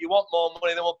says, but you want more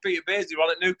money than what Peter Beardsley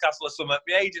on at Newcastle or something.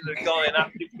 My agent had gone in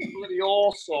after bloody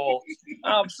all sorts.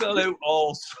 Absolute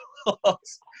all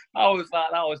sorts. I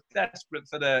was desperate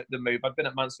for the move. I'd been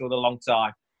at Mansfield a long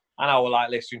time. And I was like,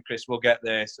 listen, Chris, we'll get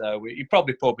there. So he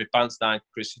probably pulled my pants down,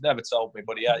 Chris. He never told me,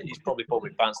 but he's probably pulled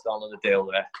my pants down on the deal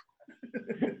there.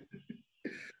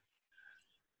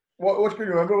 What can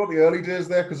you remember about the early days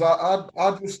there? Because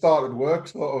I just started work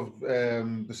sort of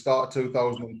the start of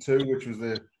 2002, which was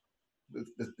the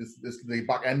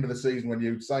back end of the season when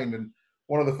you signed. And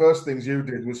one of the first things you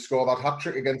did was score that hat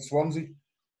trick against Swansea.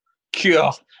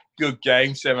 Good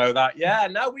game, Simo. That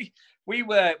we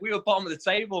were bottom of the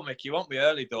table, Mickey, weren't we?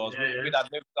 Early doors. Yeah. We'd had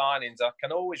new signings. I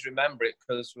can always remember it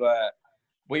because I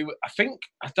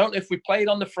don't know if we played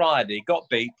on the Friday, got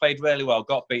beat, played really well,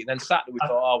 got beat. Then Saturday we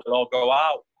thought, we'll all go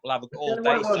out. We'll have an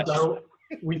all-day session.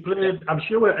 We played, I'm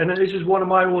sure, and this is one of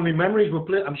my only memories,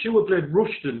 I'm sure we played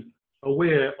Rushden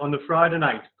away on the Friday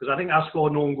night, because I think I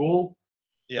scored an own goal.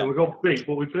 Yeah. And we got beat,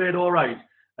 but we played all right.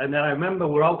 And then I remember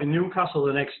we're out in Newcastle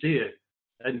the next day,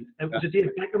 and it was the day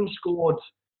Beckham scored.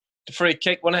 The free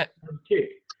kick, wasn't it?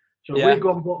 So we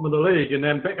got bottom of the league, and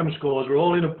then Beckham scores. We're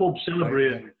all in a pub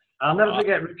celebrating. I'll never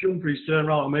forget Rich Humphries turned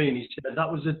around to me and he said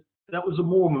that was a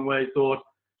moment where he thought,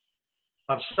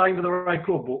 I've signed to the right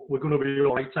club, but we're going to be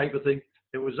all right type of thing.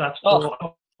 It was that sort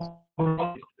of...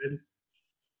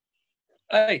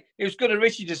 Hey, it was good of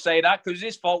Richie to say that because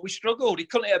it's his fault we struggled. He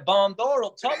couldn't hit a barn door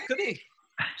up top, could he?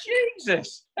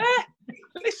 Jesus.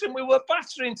 Listen, we were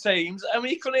battering teams and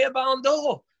we couldn't hit a barn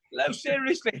door. No,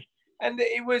 seriously. And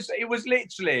it was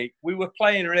literally, we were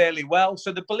playing really well.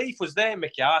 So the belief was there,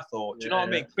 Mickey, I thought. Do you know what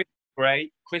I mean?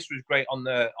 Chris was great on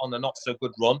the not so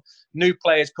good run. New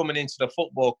players coming into the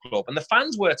football club. And the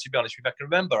fans were, to be honest, if I can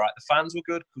remember right, the fans were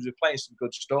good because we were playing some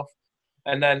good stuff.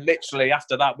 And then literally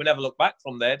after that, we never looked back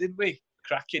from there, did we?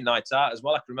 Cracking night out as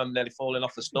well. I can remember nearly falling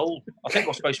off the stool. I think I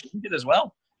was supposed to be injured as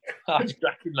well.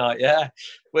 Cracking night, yeah.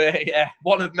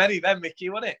 One of many then, Mickey,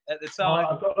 wasn't it, at the time?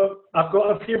 I've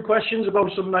got a few questions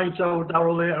about some nights out,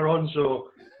 Darryl, later on, so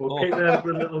we'll keep them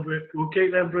for a little bit. We'll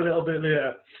keep them for a little bit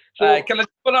later. So, can I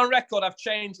put on record? I've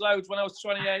changed loads. When I was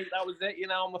 28, that was it.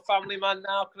 I'm a family man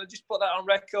now. Can I just put that on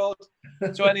record?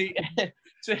 20.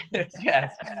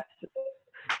 Yeah.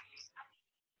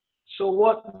 So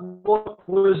what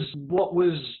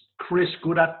was Chris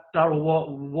good at, Darryl?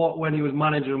 What when he was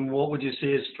managing, what would you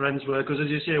say his strengths were? Because as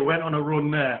you say, went on a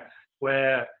run there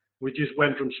where we just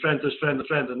went from strength to strength to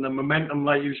strength, and the momentum,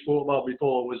 like you spoke about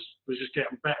before, was just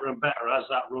getting better and better as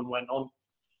that run went on.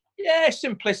 Yeah,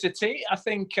 simplicity. I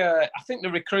think the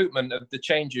recruitment of the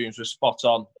change rooms was spot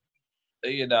on.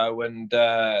 You know, and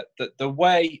the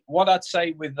way, what I'd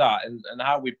say with that, and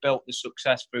how we built the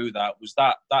success through that, was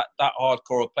that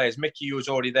hardcore of players. Mickey, you was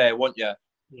already there, weren't you?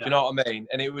 Yeah. Do you know what I mean?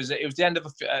 And it was the end of,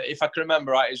 if I can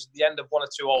remember right, it was the end of one or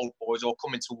two old boys, or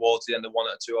coming towards the end of one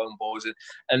or two old boys.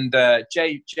 And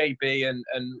JB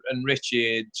and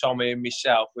Richie and Tommy and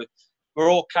myself, we're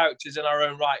all characters in our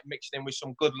own right, mixed in with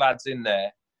some good lads in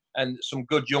there and some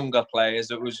good younger players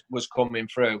that was coming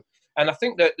through. And I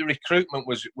think that the recruitment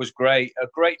was great, a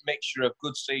great mixture of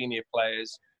good senior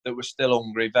players that were still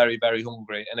hungry, very, very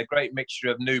hungry, and a great mixture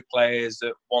of new players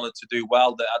that wanted to do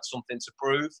well, that had something to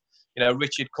prove. You know,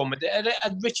 Richie had come.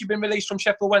 Had Richie been released from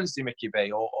Sheffield Wednesday, Mickey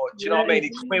B? Or do you know what I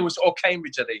mean? He was, or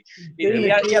Cambridge, had he? He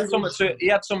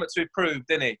had something to prove,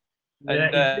 didn't he?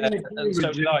 And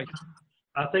so did I.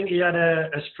 I think he had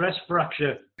a stress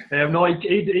fracture. No,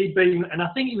 he'd been, and I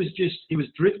think he was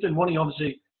drifting. One, he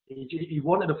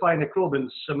wanted to find a club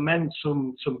and cement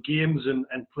some games and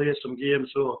play some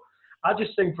games. So I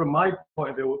just think, from my point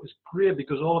of view, it was great,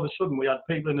 because all of a sudden we had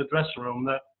people in the dressing room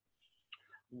that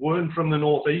weren't from the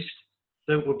northeast,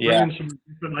 that were bringing some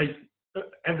different, like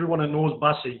everyone that knows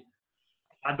Bassey.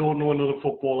 I don't know another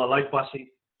footballer like Bassey.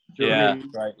 Do you know what I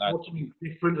mean? Right. Something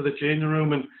different to the changing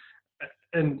room,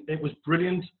 and it was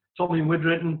brilliant. Tommy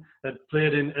Widrington had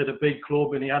played at a big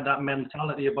club, and he had that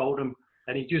mentality about him,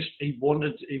 and he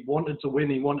wanted to win.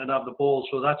 He wanted to have the ball.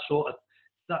 So that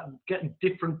getting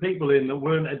different people in that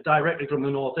weren't directly from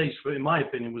the northeast, in my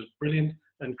opinion, was brilliant,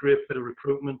 and great bit of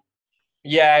recruitment.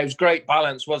 Yeah, it was great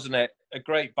balance, wasn't it? A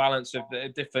great balance of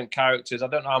different characters. I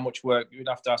don't know how much work, you'd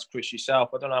have to ask Chris yourself.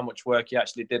 I don't know how much work he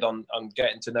actually did on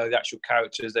getting to know the actual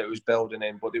characters that he was building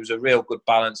in, but there was a real good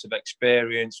balance of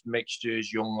experience,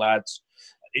 mixtures, young lads.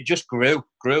 It just grew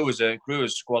as a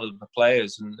squad of the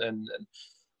players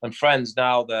and friends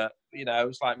now that, you know,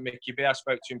 it's like Mickey B. I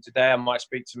spoke to him today. I might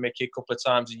speak to Mickey a couple of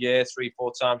times a year,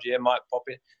 3-4 times a year, might pop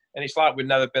in. And it's like we've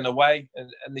never been away.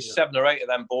 And there's 7 or 8 of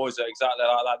them boys that are exactly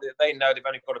like that. They know they've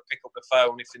only got to pick up the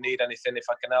phone if they need anything, if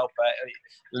I can help it.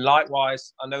 And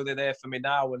likewise, I know they're there for me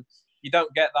now. And you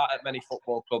don't get that at many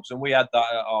football clubs. And we had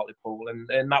that at Hartlepool.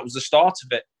 And that was the start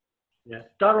of it. Yeah.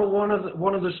 Darryl,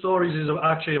 one of the stories is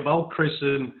actually about Chris.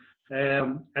 And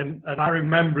I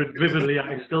remember it vividly. I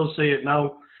can still see it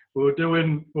now. We were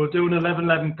doing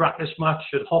 11-11 practice match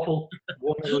at Hoffel. It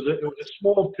was a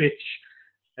small pitch.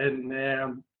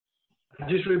 And I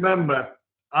just remember,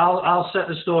 I'll set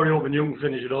the story up and you can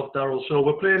finish it off, Darryl. So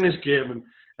we're playing this game,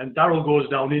 and Darryl goes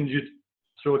down injured.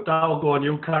 So Darryl, go on,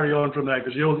 you carry on from there,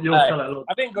 because you'll tell it a lot.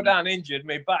 I didn't go down injured.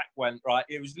 My back went right.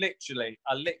 It was literally,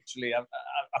 I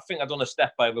think I'd done a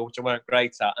step over, which I weren't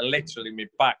great at, and literally my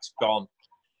back's gone.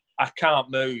 I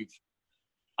can't move,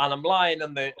 and I'm lying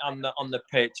on the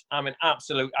pitch. I'm in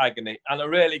absolute agony, and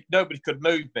nobody could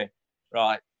move me,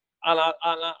 right. And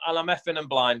I'm effing and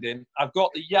blinding. I've got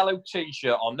the yellow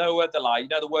T-shirt on, no word to lie. You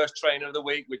know, the worst trainer of the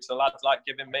week, which the lads like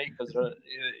giving me, because,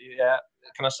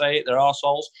 can I say it? They're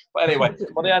arseholes. But anyway,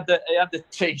 he had the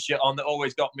T-shirt on that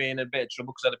always got me in a bit of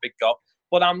trouble because I had a big gob.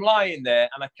 But I'm lying there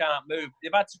and I can't move.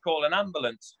 They've had to call an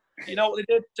ambulance. You know what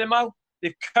they did, Timo?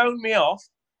 They've coned me off.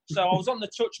 So I was on the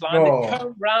touchline. They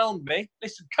coned round me.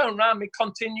 Listen, coned round me,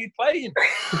 continued playing.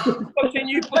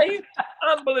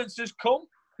 Ambulance has come.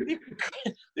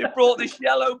 They brought this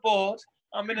yellow board.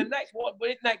 I'm in a neck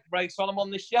brace on. I'm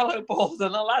on this yellow board,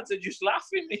 and the lads are just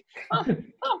laughing me.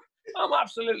 I'm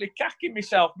absolutely cacking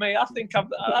myself, mate. I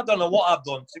don't know what I've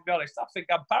done, to be honest. I think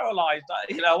I'm paralysed.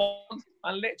 You know,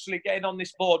 I'm literally getting on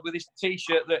this board with this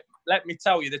T-shirt that, let me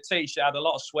tell you, the T-shirt had a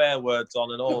lot of swear words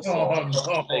on and all sorts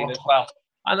as well.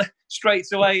 And straight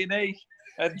to A&E.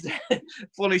 And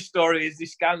funny story is they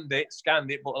scanned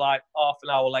it, but like half an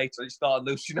hour later, it started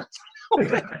loosening up.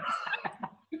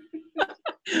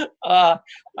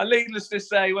 And needless to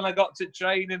say, when I got to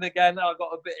training again, I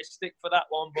got a bit of stick for that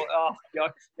one. But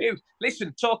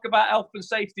listen, talk about health and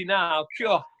safety now.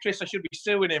 Sure, Chris, I should be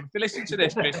suing him. If you listen to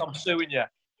this, Chris, I'm suing you.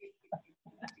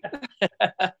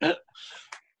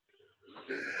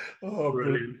 Oh,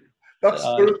 brilliant. That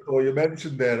spirit, though, you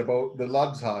mentioned there about the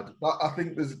lads had, I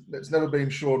think it's never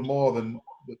been shown more than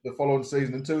the following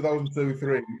season. In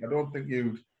 2002-03, I don't think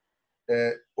you'd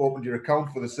opened your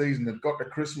account for the season. It got to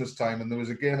Christmas time, and there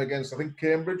was a game against, I think,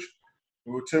 Cambridge.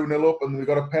 We were 2-0 up, and we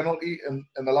got a penalty, and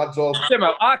the lads all...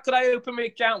 Timo, how could I open my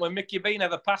account when Mickey B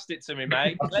never passed it to me,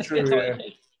 mate? That's true, yeah.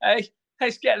 Hey,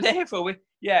 let's get there for we.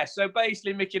 Yeah, so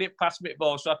basically Mickey didn't pass me the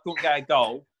ball, so I couldn't get a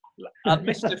goal. I'd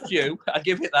missed a few. I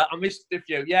give it that. I missed a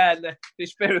few. Yeah, and the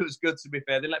spirit was good, to be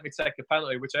fair. They let me take a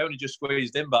penalty, which I only just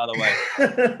squeezed in, by the way.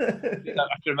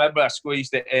 I can remember I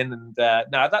squeezed it in, and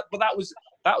that was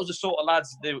the sort of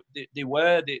lads they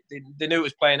were. They knew it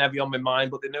was playing heavy on my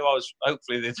mind, but they knew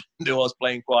hopefully they knew I was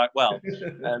playing quite well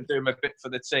and doing my bit for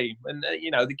the team. And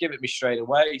they give it me straight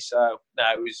away. So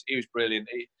no, it was brilliant.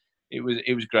 It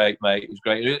was great, mate. It was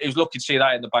great. It was lucky to see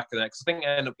that in the back of the net, because I think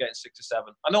I ended up getting 6 or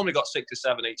 7. I normally got 6 or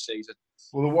 7 each season.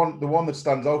 Well, the one that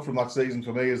stands out from that season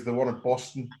for me is the one at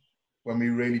Boston, when we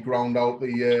really ground out the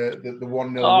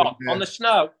 1-0. Oh, on the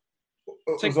snow.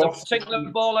 Tickle the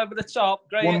ball over the top.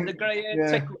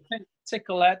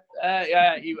 Tickle head.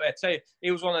 I tell you,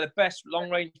 he was one of the best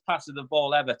long-range passes of the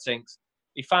ball ever, Tinks.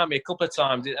 He found me a couple of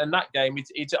times. In that game,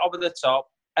 he took over the top.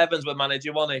 Evans was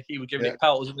manager, wasn't he? He was giving me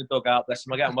pelters in the dugout. Bless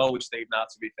him. I get him well with Steve now,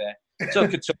 to be fair.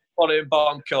 Took it to put it in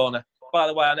bottom corner. By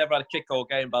the way, I never had a kick all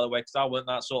game, by the way, because I wasn't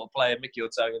that sort of player. Mickey will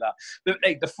tell you that.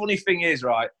 The funny thing is,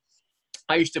 right,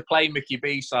 I used to play Mickey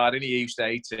B side, and he used to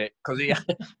hate it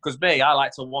because me, I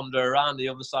like to wander around the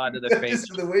other side of the pitch.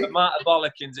 The amount of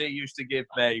bollockings he used to give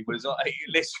me was,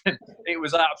 listen, it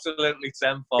was absolutely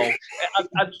tenfold.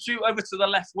 I'd shoot over to the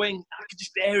left wing. I could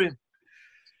just hear him.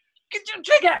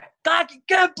 Trigger,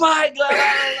 get back!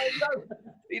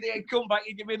 He'd come back,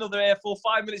 he'd give me another airful.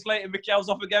 5 minutes later, Mickey, I was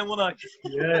off again, wasn't I?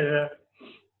 Yeah.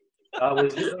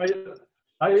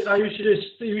 I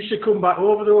used to come back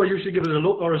over though. I used to give it a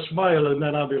look or a smile, and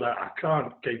then I'd be like, I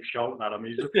can't keep shouting at him.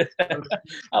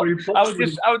 I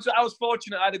was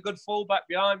fortunate. I had a good fullback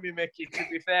behind me, Mickey. To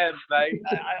be fair, mate,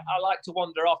 I like to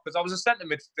wander off because I was a centre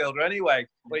midfielder anyway.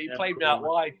 But he played me out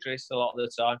wide, Chris, a lot of the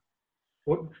time.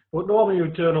 But normally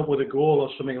you'd turn up with a goal or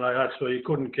something like that, so you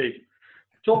couldn't keep.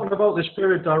 Talking about the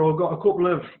spirit, Darryl, I've got a couple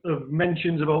of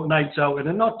mentions about nights out,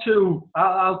 and not too.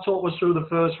 I'll talk us through the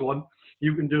first one.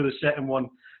 You can do the second one.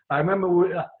 I remember,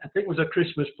 I think it was a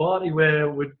Christmas party where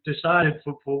we decided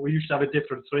we used to have a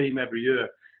different theme every year.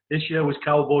 This year was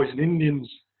Cowboys and Indians.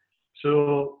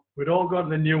 So we'd all got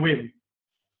the new in.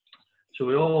 So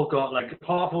we all got like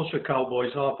half us were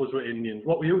Cowboys, half us were Indians.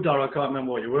 What were you, Darryl? I can't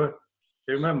remember what you were.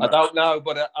 Do you remember? I don't know,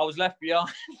 but I was left behind.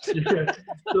 Yeah.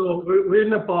 So we're in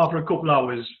the bar for a couple of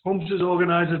hours. Humps has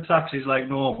organised the taxis like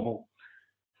normal.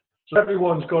 So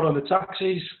everyone's got on the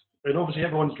taxis. And obviously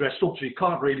everyone's dressed up, so you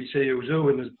can't really see who's who,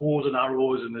 and there's bows and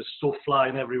arrows and there's stuff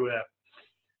flying everywhere.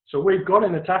 So we've gone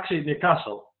in the taxi at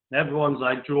Newcastle, and everyone's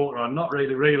like joking around, not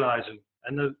really realising.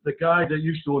 And the guy that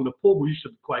used to own the pub, we used to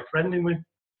be quite friendly with.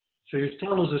 So he was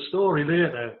telling us a story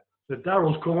later that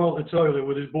Darryl's come out the toilet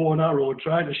with his bow and arrow and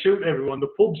trying to shoot everyone. The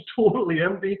pub's totally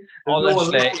empty.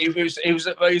 Honestly, it was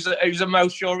the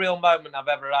most surreal moment I've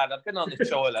ever had. I've been on the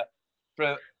toilet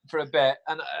for a bit,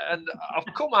 and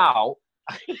I've come out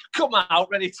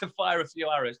ready to fire a few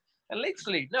arrows, and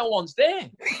literally no one's there.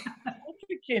 I'm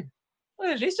thinking,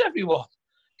 where is everyone?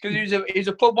 Because it was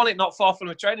a pub, wasn't it, not far from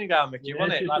the training ground, Mickey,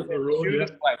 wasn't it? Like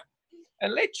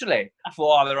and literally, I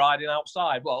thought, they're hiding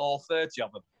outside. Well, all 30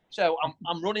 of them. So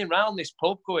I'm running around this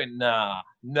pub going, nah.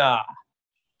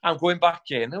 I'm going back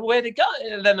in. And where'd he go?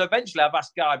 And then eventually I've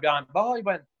asked the guy behind the bar. He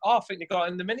went, I think they got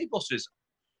in the minibuses.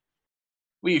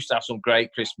 We used to have some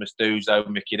great Christmas do's, though,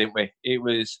 Mickey, didn't we? It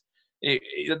was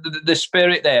the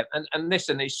spirit there. And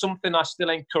listen, it's something I still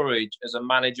encourage as a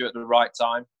manager at the right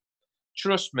time.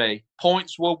 Trust me,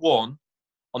 points were won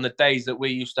on the days that we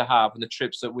used to have and the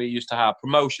trips that we used to have.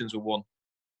 Promotions were won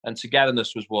and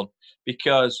togetherness was won.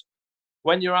 Because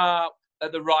when you're out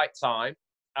at the right time,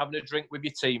 having a drink with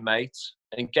your teammates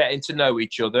and getting to know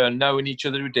each other and knowing each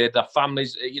other who did, their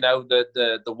families,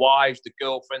 the wives, the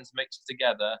girlfriends mixed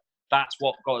together, that's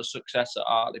what got us success at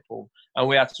Hartlepool. And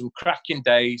we had some cracking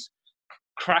days,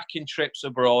 cracking trips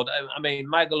abroad. I mean,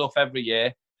 Magaluf every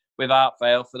year, without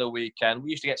fail, for the weekend.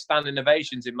 We used to get standing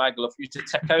ovations in Magaluf. We used to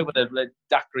take over the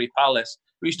Daiquiri Palace.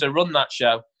 We used to run that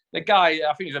show. The guy,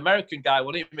 I think he was an American guy,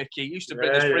 wasn't he, Mickey? He used to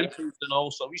bring us free food and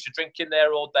all sorts. We used to drink in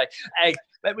there all day. Hey,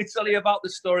 let me tell you about the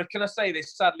story. Can I say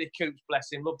this? Sadly, Coops,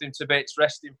 bless him, loved him to bits,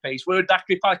 rest in peace. We were at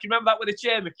Daiquiri Palace. You remember that with the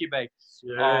chair, Mickey B?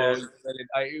 Yeah.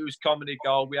 It was comedy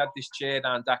gold. We had this chair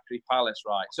down Daiquiri Palace,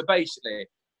 right? So basically,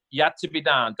 you had to be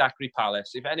down Daiquiri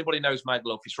Palace. If anybody knows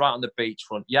Magaluf, it's right on the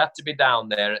beachfront. You had to be down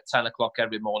there at 10 o'clock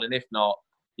every morning. If not,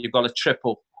 you've got a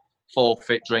triple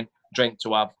forfeit drink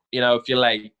to have. If you're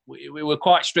late. We were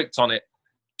quite strict on it.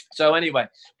 So anyway,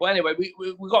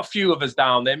 we got a few of us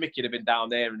down there. Mickey'd have been down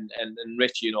there and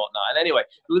Richie and whatnot. And anyway,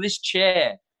 there was this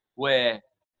chair where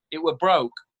it were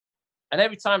broke. And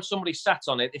every time somebody sat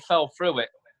on it, they fell through it.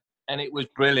 And it was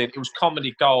brilliant. It was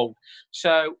comedy gold.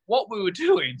 So what we were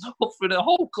doing for the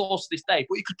whole course of this day,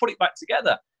 but you could put it back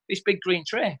together. this big green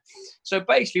tray. So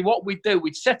basically what we'd do,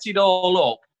 we'd set it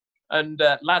all up, and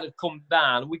lad would come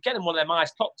down. We'd get him one of them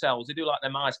iced cocktails. They do like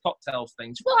them iced cocktails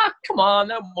things. Well, come on,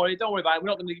 don't worry about it. We're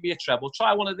not going to give you a treble.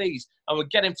 Try one of these. And we'd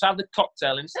get him to have the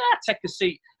cocktail, and he'd say, take a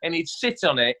seat. And he'd sit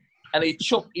on it, and he'd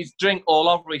chuck his drink all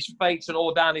over his face and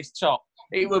all down his top.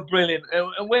 It was brilliant.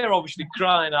 And we're obviously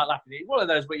crying out laughing. One of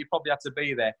those where you probably had to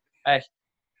be there. A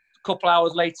couple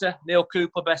hours later, Neil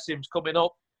Cooper, Bessim's coming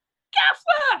up.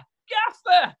 Gaffer,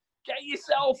 get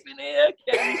yourself in here.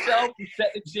 Get yourself. We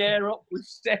set the chair up. We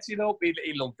set it up.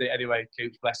 He loved it anyway,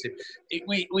 Coop, bless him.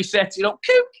 We set it up.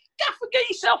 Coop, Gaffer, get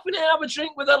yourself in here. Have a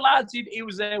drink with the lads. He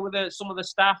was there with some of the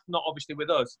staff, not obviously with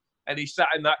us. And he sat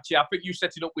in that chair. I think you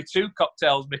set it up with 2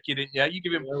 cocktails, Mickey, didn't you? You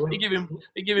give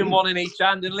him one in each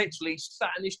hand, and literally sat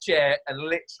in his chair and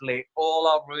literally all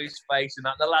over his face and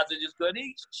that. The lads are just going,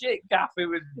 eat shit, Gaff. It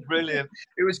was brilliant.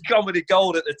 It was comedy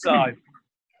gold at the time.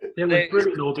 It was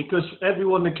brilliant though, because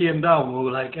everyone that came down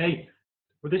were like, hey,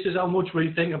 well, this is how much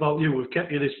we think about you. We've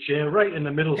kept you this chair right in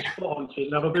the middle spot so you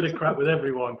can have a bit of crap with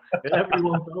everyone. And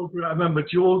everyone felt great. I remember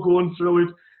Joe going through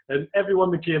it, and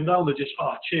everyone that came down, they just,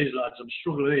 cheers, lads, I'm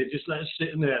struggling here. Just let us sit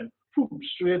in there, and poof,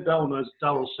 straight down, as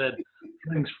Darryl said,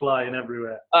 things flying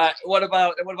everywhere. What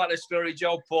about the story,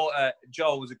 Joel Porter?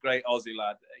 Joel was a great Aussie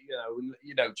lad.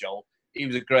 You know Joel. He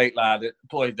was a great lad. The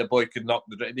boy could knock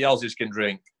the Aussies can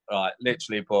drink. Right,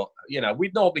 literally, but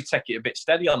we'd normally take it a bit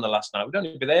steady on the last night. We'd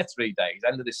only be there 3 days,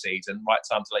 end of the season, right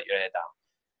time to let your hair down.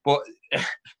 But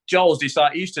Joel's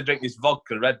decided, he used to drink this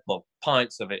vodka Red Bull,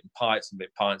 pints of it, and pints of it.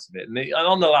 And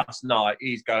on the last night,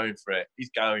 he's going for it.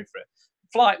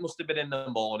 Flight must have been in the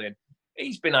morning.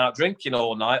 He's been out drinking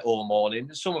all night, all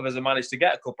morning. Some of us have managed to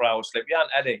get a couple of hours sleep. Yeah,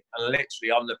 and Eddie, and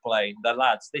literally on the plane, the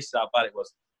lads, this is how bad it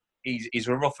was. He's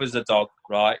rough as a dog,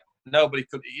 right? Nobody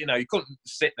could, you couldn't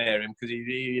sit near him because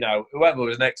whoever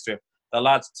was next to him, the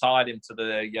lads tied him to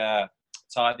the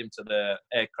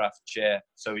aircraft chair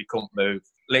so he couldn't move,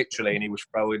 literally, and he was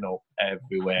throwing up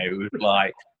everywhere. It was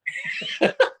like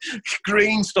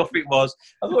green stuff. It was.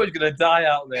 I thought he was going to die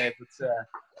out there, but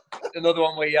another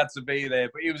one where he had to be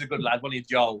there. But he was a good lad, wasn't he,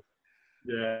 Joel?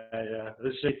 Yeah.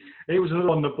 He was another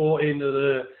one that bought into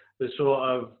the sort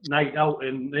of night out,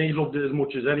 and he loved it as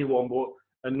much as anyone, but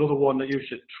another one that used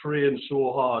to train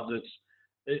so hard that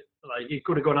like he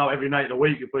could have gone out every night of the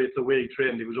week, but the way he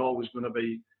trained, he was always going to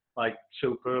be like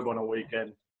superb on a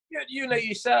weekend. Yeah, you know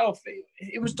yourself,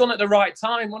 it was done at the right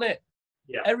time, wasn't it?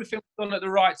 Yeah. Everything was done at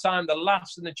the right time, the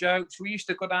laughs and the jokes. We used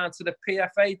to go down to the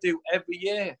PFA do every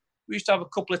year. We used to have a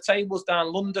couple of tables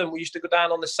down London. We used to go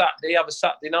down on the Saturday, have a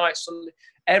Saturday night, Sunday.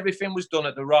 Everything was done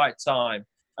at the right time,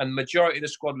 and the majority of the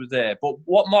squad was there. But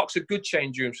what marks a good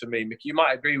change room for me, Mickey, you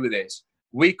might agree with this,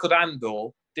 we could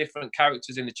handle different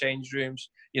characters in the change rooms.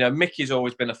 Mickey's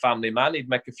always been a family man. He'd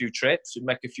make a few trips, he'd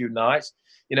make a few nights.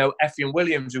 Effion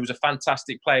Williams, who was a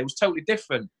fantastic player, was totally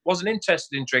different. Wasn't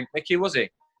interested in drink, Mickey, was he?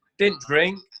 Didn't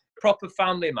drink. Proper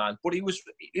family man. But it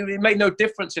made no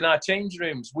difference in our change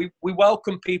rooms. We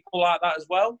welcome people like that as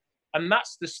well. And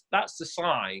that's the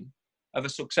sign of a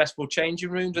successful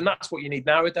changing rooms. And that's what you need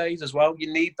nowadays as well. You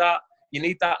need that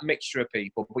mixture of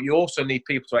people, but you also need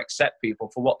people to accept people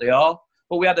for what they are.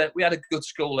 But we had a good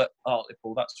school at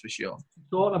Hartlepool, that's for sure.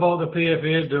 Talking about the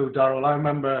PFA, Darryl, I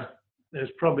remember it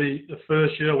was probably the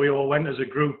first year we all went as a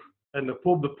group, and the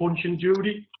pub, the Punch and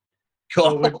Judy.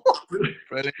 Cool. So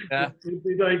Brilliant, yeah. It'd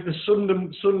be like the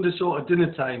Sunday sort of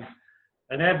dinner time,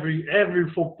 and every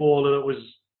footballer that was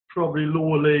probably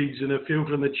lower leagues and a few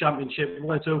from the Championship,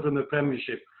 one or two from the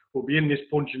Premiership, would be in this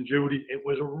Punch and Judy. It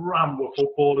was a ram with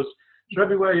footballers. So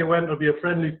everywhere you went, there'd be a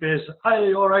friendly face.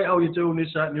 Hi, all right, how you doing?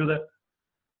 This, that, and the other.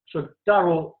 So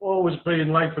Darryl always being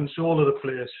life and soul of the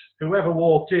place. Whoever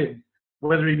walked in,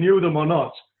 whether he knew them or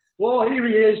not, well, here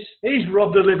he is. He's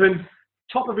robbed a living,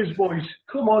 top of his voice.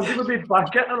 Come on, give a bit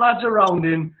back, get the lads around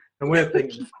him. And we're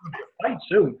thinking, right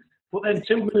soon. But then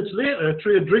 2 minutes later, a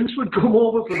tray of drinks would come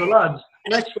over for the lads.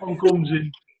 Next one comes in,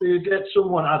 they get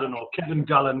someone, I don't know, Kevin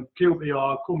Gallen,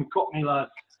 QPR, Cockney lad,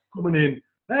 coming in.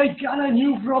 Hey, Gallen,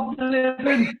 you've robbed the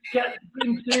living. Get the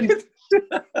drinks in.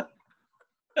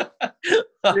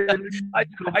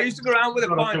 I used to go around with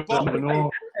a pint pot.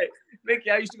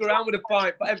 Mickey, I used to go around with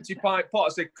a empty pint pot. I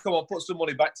said, come on, put some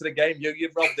money back to the game.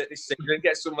 You've robbed it this season.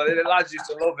 Get some money. The lads used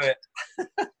to love it.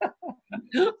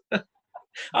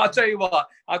 I'll tell you what,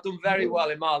 I've done very well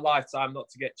in my lifetime not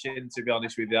to get chinned, to be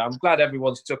honest with you. I'm glad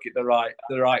everyone's took it the right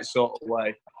sort of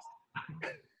way.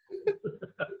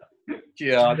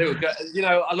 Yeah, I do.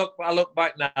 I look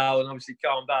back now and obviously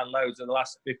calmed down loads in the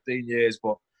last 15 years,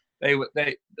 but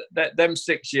them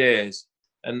 6 years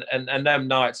and them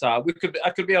nights out. I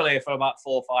could be on here for about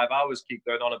 4 or 5 hours, keep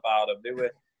going on about them.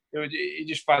 It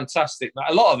just fantastic.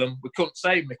 A lot of them we couldn't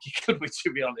say, Mickey, could we?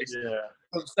 To be honest, Yeah.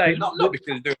 Couldn't say. Not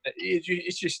because of doing it.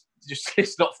 It's just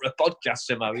it's not for a podcast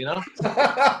somehow, you know.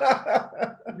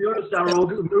 To be honest, Darryl,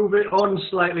 we'll move it on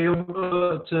slightly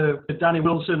to Danny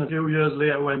Wilson a few years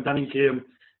later when Danny came.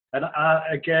 And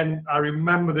I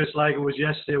remember this like it was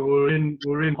yesterday. We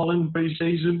were in Holland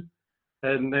pre-season,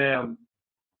 and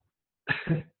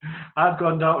I'd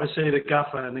gone down to see the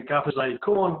gaffer, and the gaffer's like,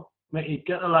 "Come on, Mickey,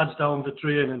 get the lads down for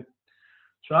training."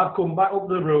 So I've come back up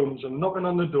the rooms and knocking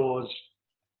on the doors.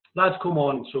 Lads, come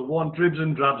on. So one dribs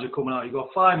and drabs are coming out. You've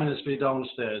got 5 minutes to be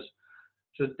downstairs.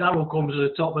 So Darryl comes to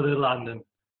the top of the landing.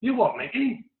 "You what,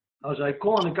 Mickey?" I was like,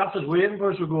 "Go on, the gaffer's waiting for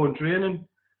us. We're going training."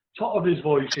 Top of his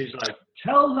voice, he's like,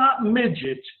 "Tell that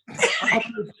midget,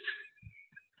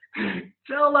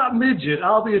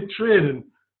 I'll be at training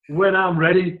when I'm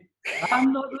ready."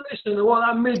 I'm not listening to what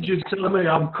that midget's telling me.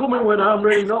 I'm coming when I'm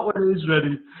ready, not when he's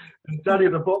ready. And Danny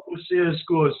at the bottom of the stairs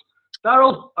goes,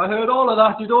 "Darryl, I heard all of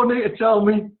that. You don't need to tell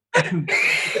me."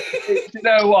 You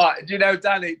know what? Do you know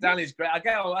Danny's great.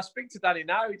 I speak to Danny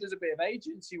now. He does a bit of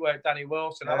agency work, Danny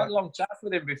Wilson. I've had a long chat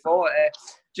with him before.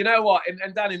 Do you know what?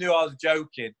 And Danny knew I was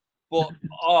joking. But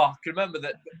I can remember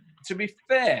that, to be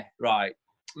fair, right,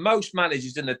 most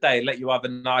managers in the day let you have a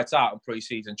night out on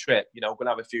pre-season trip. You know, we're going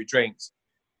to have a few drinks.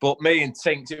 But me and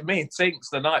Tinks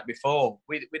the night before,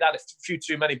 we'd had a few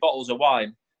too many bottles of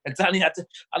wine. And Danny had to,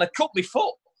 and I cut my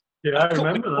foot. Yeah, I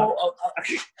remember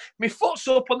that. My foot's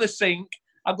up on the sink.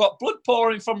 I've got blood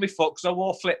pouring from my foot because I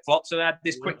wore flip-flops and I had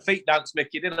this quick feet dance,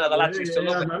 Mickey. Didn't I? The lads used to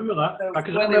love it. I remember that.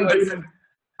 Because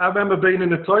I remember being in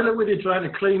the toilet with you trying to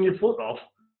clean your foot off.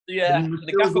 Yeah, and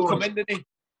the gaffer come in, didn't he?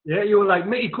 Yeah, you were like,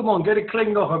 "Mickey, come on, get it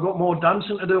cleaned off. I've got more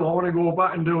dancing to do. I want to go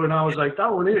back and do it." And I was like,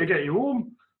 "That we need to get you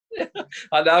home."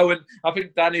 I know, and I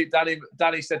think Danny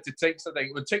said to Tinks, I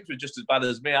think, well, Tinks was just as bad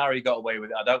as me. Harry got away with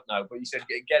it, I don't know, but he said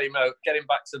get him out, get him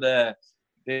back to the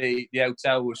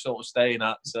hotel we're sort of staying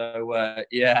at. So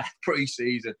yeah,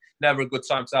 pre-season, never a good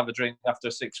time to have a drink after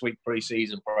a 6-week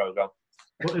pre-season program.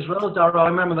 But as well, Darryl, I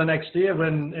remember the next day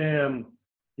when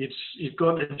you'd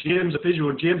gone to James, the physio,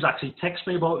 and James actually texted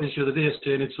me about this the other day,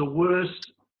 saying it's the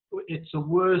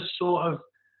worst sort of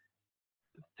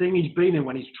thing he's been in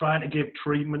when he's trying to give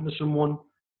treatment to someone.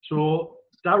 So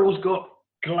Darryl's got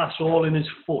glass all in his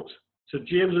foot. So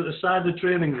James at the side of the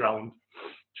training ground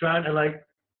trying to like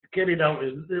get it out,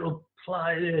 his little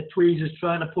tweezers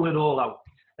trying to pull it all out.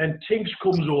 And Tinks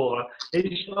comes over,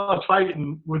 he starts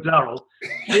fighting with Darryl.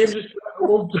 James is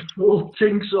trying to pull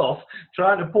Tinks off,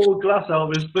 trying to pull glass out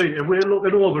of his feet, and we're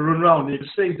looking over and round. You can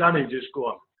see Danny just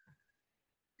going.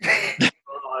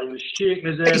 He was shaking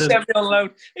his head. He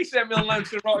sent me on loan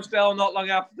to Rochdale not long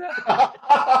after.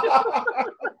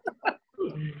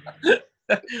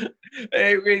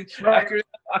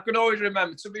 I can always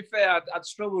remember. To be fair, I'd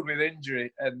struggled with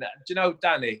injury, and do you know,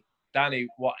 Danny,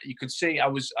 what you could see, I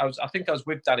think I was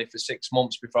with Danny for 6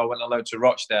 months before I went on loan to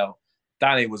Rochdale.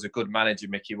 Danny was a good manager,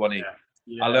 Mickey, wasn't he?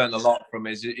 Yeah. I learned a lot from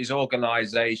his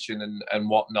organisation and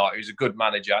whatnot. He was a good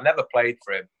manager. I never played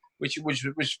for him, which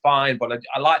was fine, but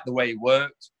I liked the way he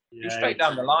worked. He was straight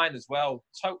down the line as well,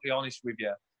 totally honest with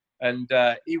you. And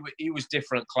he was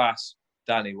different class,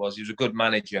 Danny was. He was a good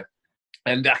manager.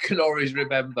 And I can always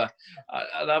remember,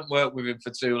 I haven't worked with him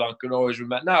for too long, I can always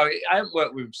remember. No, I haven't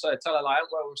worked with him, so I haven't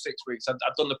worked with him 6 weeks.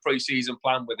 I've done the pre-season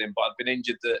plan with him, but I'd been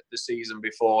injured the season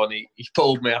before, and he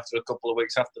pulled me after a couple of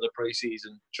weeks after the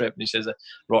pre-season trip, and he says,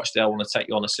 "Rochdale want to take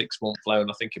you on a 6-month loan.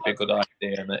 I think it'd be a good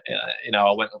idea." And,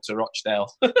 I went up to Rochdale.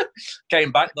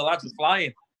 Came back, the lads were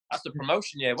flying. That's the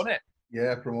promotion year, wasn't it?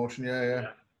 Yeah, promotion,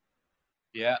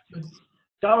 yeah.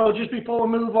 Darryl, just before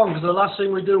we move on, because the last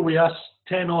thing we do, we ask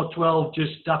 10 or 12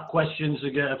 just daft questions to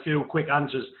get a few quick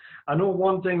answers. I know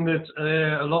one thing that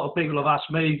a lot of people have asked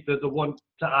me that they want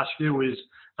to ask you is,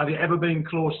 have you ever been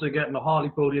close to getting a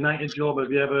Hartlepool United job?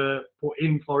 Have you ever put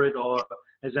in for it, or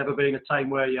has there ever been a time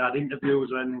where you had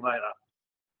interviews or anything like that?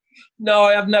 No,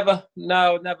 I've never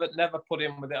put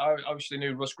in with it. I obviously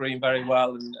knew Russ Green very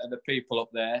well and the people up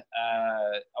there.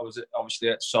 I was obviously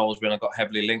at Salisbury and I got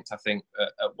heavily linked, I think,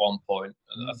 at one point.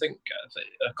 I think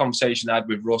a conversation I had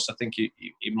with Russ, I think he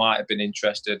might have been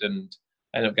interested and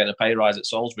ended up getting a pay rise at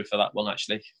Salisbury for that one,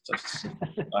 actually.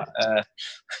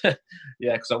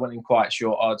 Yeah, because I went in quite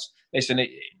short odds. Listen,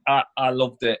 I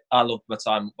loved it. I loved my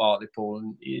time at Hartlepool,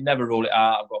 and you never rule it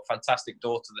out. I've got a fantastic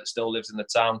daughter that still lives in the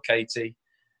town, Katie.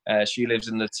 She lives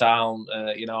in the town.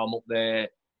 I'm up there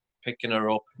picking her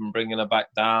up and bringing her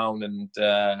back down. And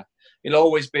it'll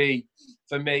always be,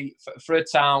 for me, for a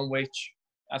town which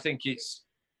I think it's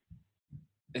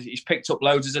picked up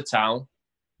loads as a town.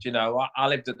 I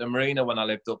lived at the marina when I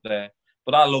lived up there.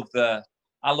 But I love the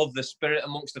I love the spirit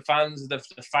amongst the fans. The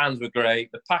fans were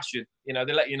great. The passion, you know,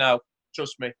 they let you know,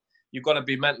 trust me, you've got to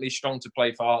be mentally strong to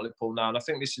play for Hartlepool now. And I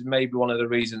think this is maybe one of the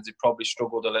reasons they probably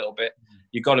struggled a little bit.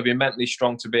 You've got to be mentally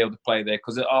strong to be able to play there,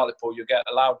 because at Hartlepool, you get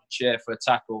a louder cheer for a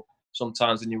tackle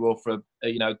sometimes than you will for a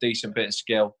you know, decent bit of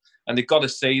skill. And they've got to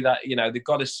see that, you know, they've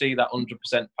got to see that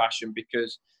 100% passion,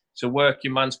 because it's a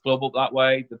working man's club up that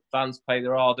way. The fans pay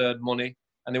their hard-earned money,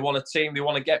 and they want a team they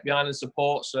want to get behind and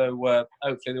support. So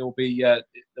hopefully they'll be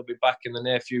back in the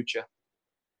near future.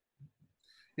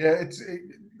 Yeah, it's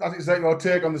like your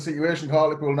take on the situation,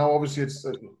 Hartlepool. Now, obviously, it's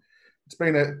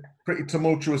been a pretty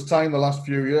tumultuous time the last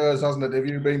few years, hasn't it? Have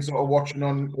you been sort of watching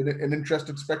on an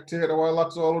interested spectator while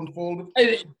that's all unfolded?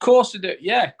 Of course, I do.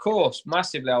 Yeah, of course,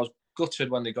 massively. I was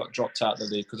gutted when they got dropped out of the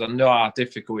league, because I know how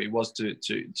difficult it was to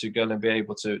go and be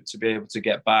able to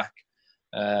get back.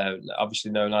 Obviously,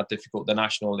 knowing how difficult the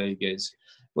National League is,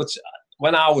 but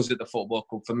when I was at the football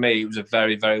club, for me, it was a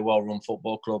very, very well-run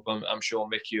football club. I'm sure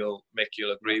Mickey will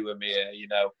agree with me here. You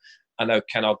know, I know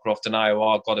Ken Ogcroft and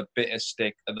IOR got a bit of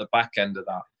stick at the back end of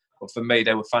that, but for me,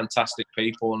 they were fantastic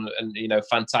people and you know,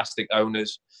 fantastic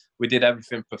owners. We did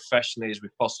everything professionally as we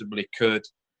possibly could.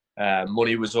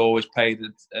 Money was always paid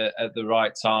at the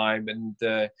right time, and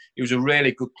it was a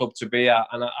really good club to be at.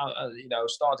 And I you know,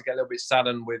 started to get a little bit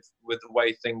saddened with the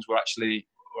way things were actually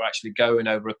going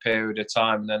over a period of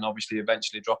time, and then obviously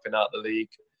eventually dropping out of the league.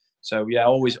 So yeah,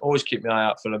 always keep my eye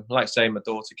out for them. Like I say, my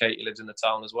daughter Katie lives in the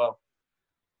town as well.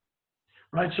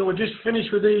 Right, so we'll just finish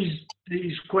with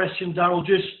these questions, Darryl.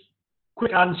 Just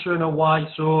quick answer and a why.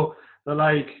 So they're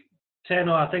like 10,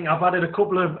 or I think I've added a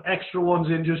couple of extra ones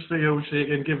in just for you, so you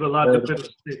can give the lads a bit of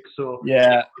stick. So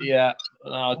yeah,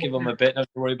 I'll give them a bit. Don't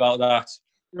worry about that.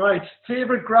 Right,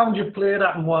 favourite ground you've played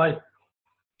at and why?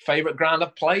 Favourite ground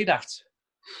I've played at.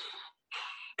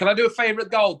 Can I do a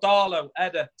favourite goal? Darlow,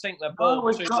 header, Tinkler, ball.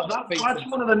 Oh, that's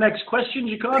one of the next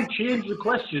questions. You can't change the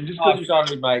question. Just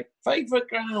sorry, mate. Favourite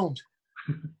ground?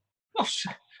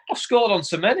 I've scored on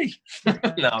so many.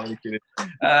 No, I'm only kidding.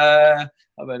 I'm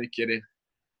only kidding.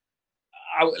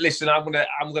 Listen, I'm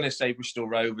gonna say Bristol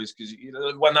Rovers, because you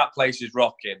know, when that place is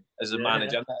rocking as a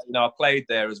manager, you know, I played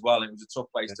there as well. It was a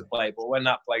tough place to play, but when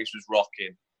that place was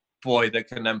rocking, boy, they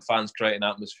can them fans create an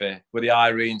atmosphere with the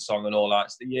Irene song and all that.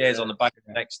 It's the years on the back of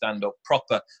the neck stand up,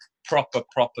 proper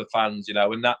fans, you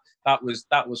know. And that was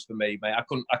for me, mate. I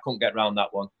couldn't get around that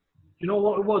one. You know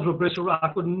what it was with Bristol?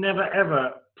 I could never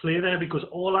ever play there, because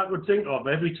all I could think of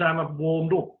every time I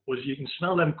warmed up was you can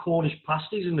smell them Cornish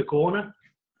pasties in the corner.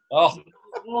 Oh.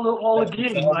 All the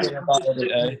games, like,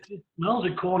 it smells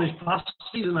of Cornish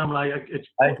pasties, and I'm like, it's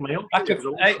put me up.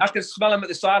 I could smell them at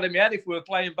the side of my head if we were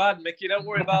playing bad, Mickey. Don't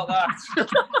worry about that.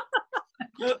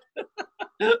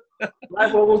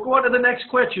 Right, well, we'll go on to the next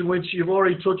question, which you've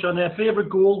already touched on there. Favourite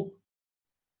goal?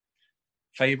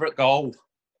 Favourite goal?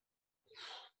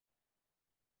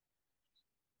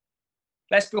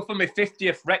 Let's go for my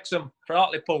 50th, Wrexham for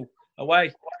Hartlepool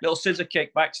away. Little scissor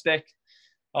kick, back stick.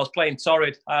 I was playing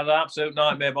Torrid. I had an absolute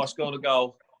nightmare, but I scored a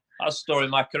goal. That's the story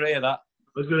of my career, that.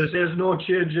 I was going to say, there's no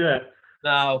change there.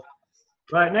 No.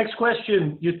 Right, next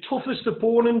question. Your toughest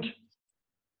opponent?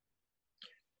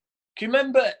 I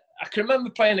can remember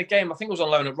playing a game, I think it was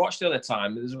on loan at Rochdale at the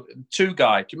time. There's two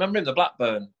guys. Do you remember him, the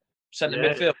Blackburn? Centre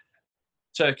midfield.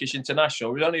 Turkish international.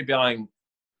 He was only behind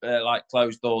like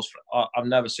closed doors. I've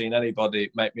never seen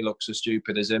anybody make me look so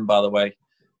stupid as him, by the way.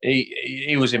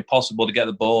 He was impossible to get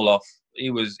the ball off. He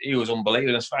was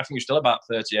unbelievable. I think he was still about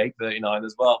 38, 39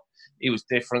 as well. He was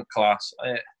different class.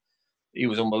 He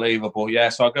was unbelievable. Yeah,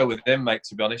 so I'll go with him, mate,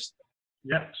 to be honest.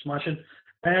 Yeah, smashing.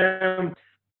 Player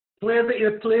that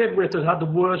you played with has had the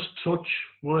worst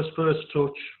first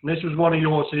touch. And this was one of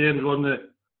your sayings, wasn't it?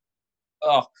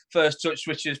 Oh, first touch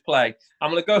switches play. I'm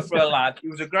going to go for a lad. He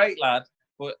was a great lad,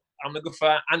 but I'm going to go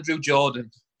for Andrew Jordan.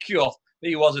 Cure.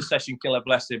 He was a session killer,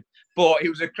 bless him. But he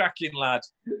was a cracking lad.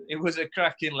 He was a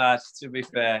cracking lad, to be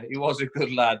fair. He was a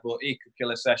good lad, but he could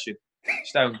kill a session.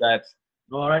 Stone dead.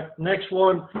 All right, next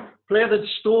one. Player that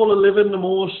stole a living the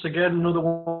most. Again, another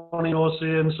one of your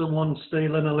saying, someone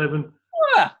stealing a living.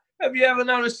 Ah, have you ever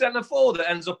known a centre forward that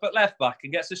ends up at left back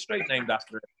and gets a street named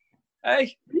after him?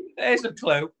 Hey, there's a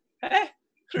clue. Hey,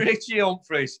 Richie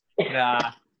Humphries.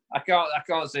 Nah, I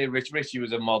can't say Rich. Richie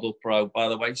was a model pro, by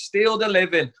the way. Steal the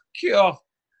living. Cure.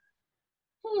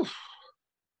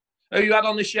 Who you had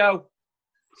on the show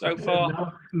so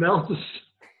far? Nels.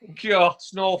 Cure.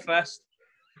 Snorefest.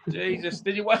 Jesus.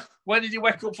 When did you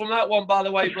wake up from that one, by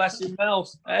the way? Bless him,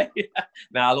 Nels. Hey?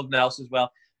 Nah, I love Nels as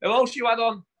well. Who else you had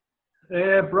on?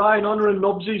 Brian Honor and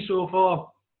Nobsy so far.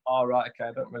 Oh, right, okay.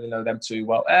 I don't really know them too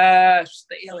well.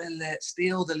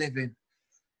 Steal the living.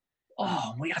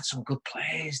 Oh, we had some good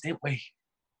players, didn't we?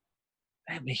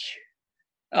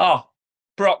 Oh,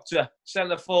 Proctor,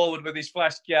 centre forward with his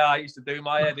flash car. He used to do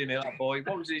my head in it, that boy.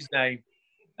 What was his name?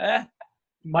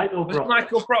 Michael Proctor.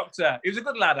 Michael Proctor. He was a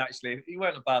good lad, actually. He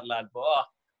weren't a bad lad, but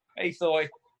I thought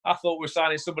we were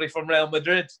signing somebody from Real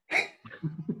Madrid.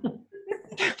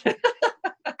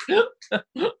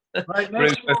 Right,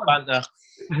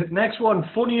 next one.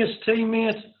 Funniest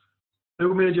teammate.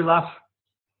 Who made you laugh?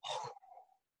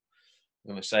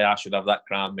 I'm going to say I should have that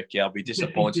crown, Mickey. I'll be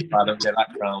disappointed if I don't get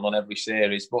that crown on every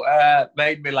series. But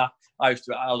made me laugh. I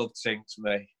love Tinks,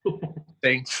 me.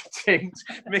 Tinks.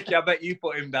 Mickey, I bet you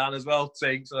put him down as well,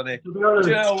 Tinks, honey. Do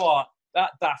you know what?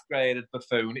 That daft graded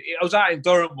buffoon. I was out in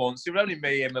Durham once. It was only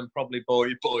me, him, and probably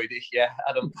Boydie. Yeah,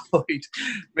 Adam Boyd.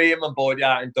 Me, him, and Boydie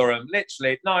out in Durham.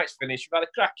 Literally, night's finished. We've had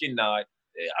a cracking night.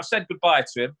 I've said goodbye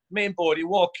to him. Me and Boydie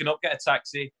walking up, get a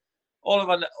taxi. All of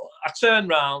I turn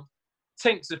round.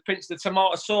 Tinks has pinched the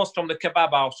tomato sauce from the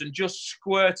kebab house and just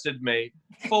squirted me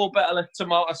full bottle of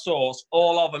tomato sauce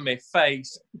all over my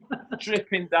face,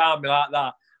 dripping down me like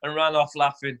that, and ran off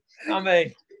laughing. I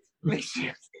mean,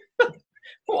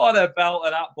 what a belter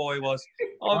that boy was.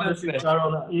 Honestly.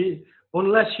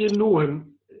 Unless you know him,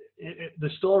 the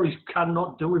stories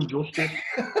cannot do him justice.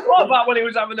 What about when he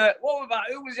was having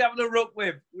who was he having a ruck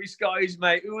with Scotty's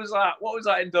mate? Who was that? What was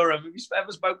that in Durham? Have you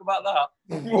ever spoke about that?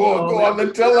 Go on,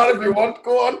 then tell that if you want.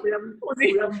 Go on. We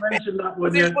haven't mentioned that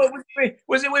one yet.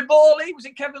 Was it with Bawley? Was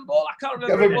it Kevin Ball? I can't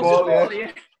remember. Kevin Ball,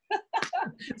 yeah.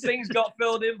 Things got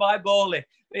filled in by Bawley.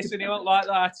 Listen, he won't like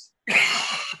that.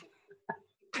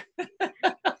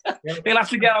 He'll have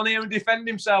to get on here and defend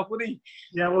himself, wouldn't he?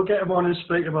 Yeah, we'll get him on and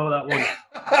speak about that one.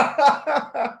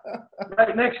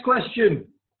 Right, next question.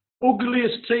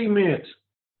 Ugliest teammate.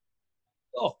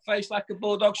 Oh, face like a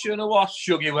bulldog shooting a wasp.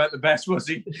 Shuggy weren't the best, was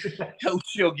he? Oh,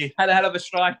 Shuggy. Had a hell of a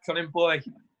strike on him, boy.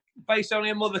 Face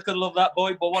only a mother could love that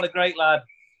boy, but what a great lad.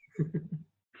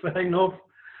 Fair enough.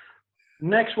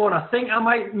 Next one. I think I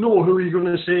might know who you're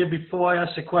going to say before I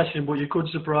ask the question, but you could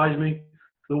surprise me.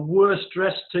 The worst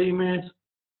dressed teammate.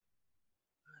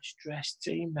 Worst dressed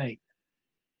teammate.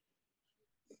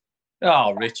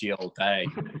 Oh, Richie all day.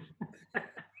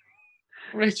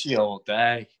 Richie all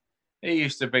day. He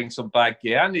used to bring some bad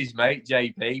gear. And his mate,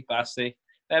 JP, Bassey.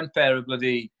 Them pair of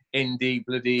bloody indie,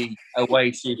 bloody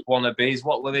Oasis wannabes.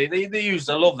 What were they? They used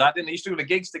to love that, didn't they? They used to do the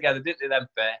gigs together, didn't they, them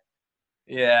pair?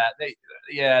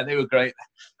 Yeah, they were great.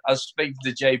 I was speaking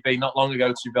to JP not long ago,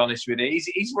 to be honest with you.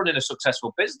 He's running a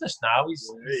successful business now.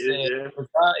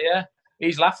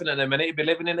 He's laughing at him, and he'd be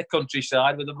living in the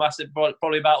countryside with a massive,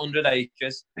 probably about 100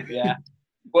 acres. Yeah.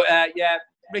 But,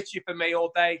 Richie for me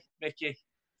all day, Mickey.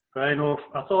 Fair enough.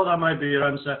 I thought that might be your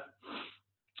answer.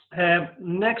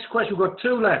 Next question. We've got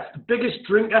two left. Biggest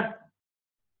drinker?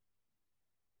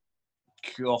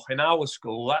 Oh, in our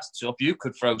school, that's tough. You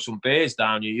could throw some beers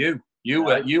down you. You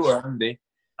were Andy.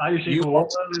 I usually go up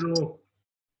early though.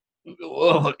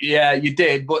 Oh, yeah, you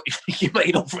did, but you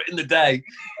made up for it in the day.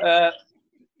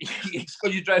 It's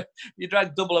because you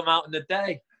drank double amount in the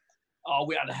day. Oh,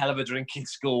 we had a hell of a drink in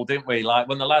school, didn't we? Like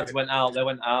when the lads went out, they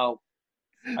went out.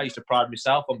 I used to pride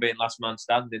myself on being last man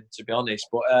standing, to be honest.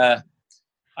 But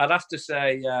I'd have to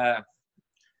say, I'd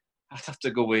have to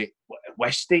go with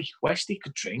Westy. Westy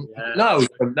could drink. Yeah. No.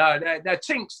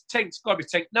 Tinks, got to be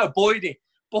Tinks. No, Boydie.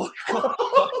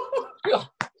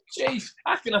 Jeez,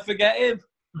 how can I forget him?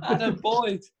 Adam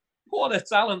Boyd. What a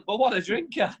talent, but what a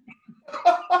drinker.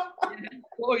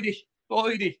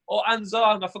 Boydie. Or hands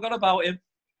on, I forgot about him.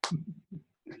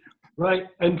 Right,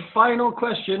 and final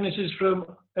question. This is from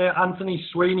Anthony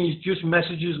Sweeney's just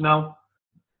messages now.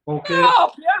 Okay.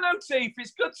 Oh, Piano Teeth,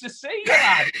 it's good to see you,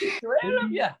 lad. Great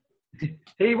of you.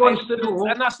 He wants to know.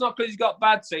 And that's not because he's got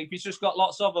bad teeth, he's just got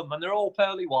lots of them, and they're all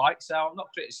pearly white, so I'm not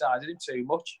criticising him too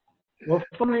much. Well,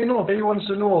 funnily enough, he wants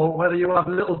to know whether you have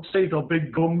little teeth or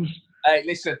big gums. Hey,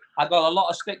 listen, I got a lot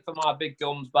of stick for my big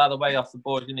gums, by the way, off the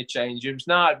boys in the change rooms.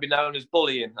 Now it'd be known as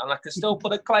bullying, and I can still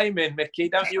put a claim in, Mickey.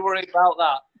 Don't you worry about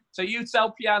that. So you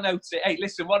tell Piano to, hey,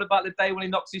 listen, what about the day when he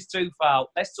knocks his tooth out?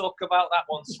 Let's talk about that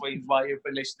one, Sweens, while you've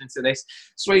been listening to this.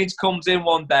 Sweens comes in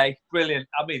one day, brilliant.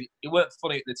 I mean, it weren't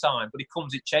funny at the time, but he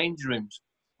comes in change rooms,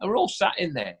 and we're all sat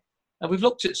in there, and we've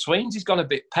looked at Sweens. He's gone a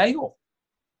bit pale.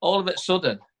 All of a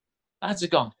sudden, lads have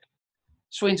gone.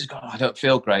 Sweens has gone, I don't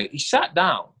feel great. He sat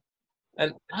down,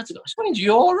 and lads have gone, Sweens,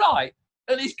 you all right?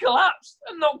 And he's collapsed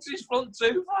and knocked his front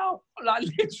tooth out, like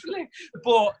literally.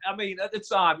 But I mean, at the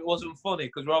time, it wasn't funny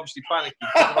because we're obviously panicking.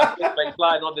 My teammate's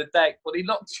lying on the deck, but he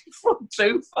knocked his front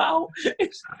tooth out.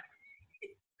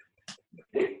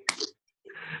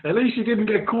 At least he didn't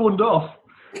get corned off.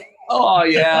 Oh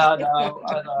yeah, I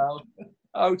know.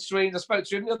 Oh, Tweens, I spoke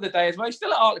to him the other day as well. He's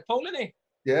still at Hartlepool, isn't he?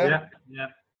 Yeah.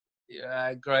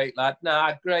 Yeah, great lad.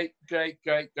 No, great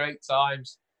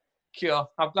times.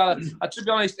 Cool. I'm glad. To be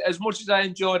honest, as much as I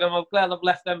enjoyed them, I'm glad I've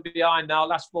left them behind now.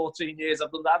 Last 14 years,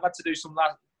 I've had to do some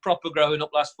proper growing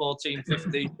up. Last 14,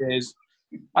 15 years,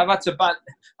 I had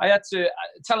to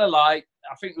tell a lie.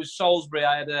 I think it was Salisbury.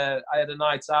 I had a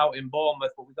night out in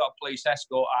Bournemouth, but we got a police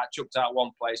escort. I chucked out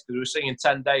one place because we were singing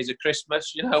 10 Days of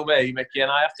Christmas. You know me, Mickey,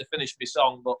 and I have to finish my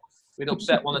song, but we'd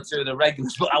upset one or two of the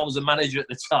regulars. But I was a manager at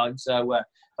the time, so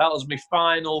that was my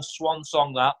final swan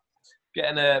song. That.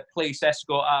 Getting a police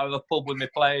escort out of a pub with my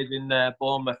players in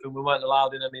Bournemouth, and we weren't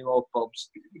allowed in any more pubs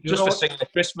just for singing a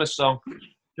Christmas song. You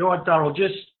know what, Daryl?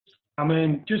 Just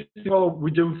before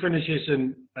we do finish this,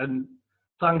 and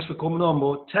thanks for coming on,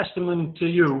 but testament to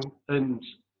you, and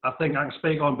I think I can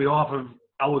speak on behalf of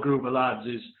our group of lads,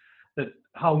 is that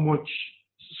how much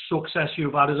success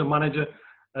you've had as a manager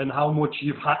and how much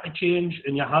you've had to change,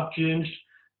 and you have changed.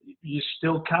 You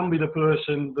still can be the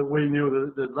person that we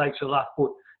knew, the likes of that, but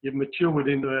you've matured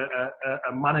into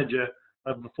a manager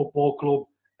of the football club,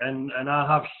 and I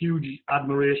have huge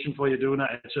admiration for you doing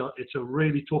that. It's a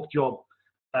really tough job,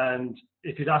 and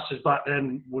if you'd asked us back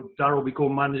then, would Daryl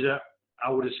become manager,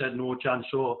 I would have said no chance.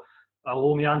 So I'll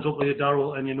hold my hands up to you,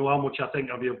 Daryl, and you know how much I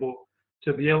think of you. But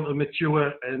to be able to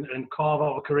mature and carve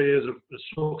out a career as a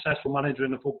successful manager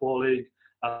in the Football League,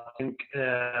 I think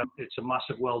it's a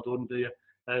massive well done to you.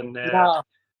 And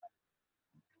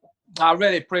I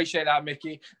really appreciate that,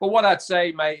 Mickey. But what I'd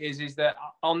say, mate, is that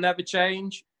I'll never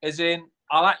change. As in,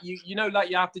 I like you. You know, like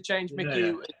you have to change,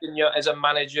 Mickey, as a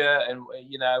manager, and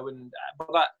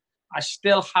but I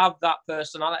still have that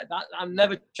personality. I'm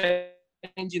never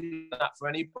changing that for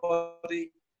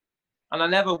anybody, and I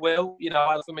never will. You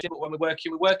know, but when we're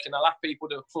working. I'll have people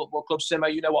to football club,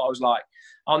 Simo. You know what I was like.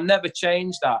 I'll never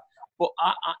change that. But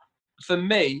for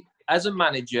me, as a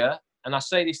manager. And I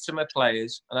say this to my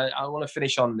players, and I want to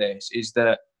finish on this, is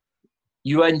that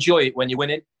you enjoy it when you're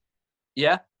winning.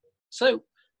 Yeah? So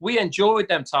we enjoyed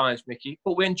them times, Mickey,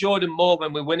 but we enjoy them more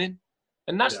when we're winning.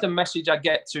 And that's the message I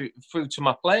get through to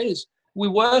my players. We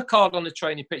work hard on the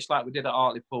training pitch like we did at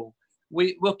Hartlepool.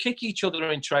 We'll kick each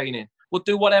other in training. We'll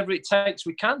do whatever it takes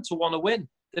we can to want to win.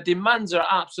 The demands are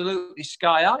absolutely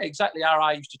sky high, exactly how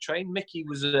I used to train. Mickey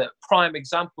was a prime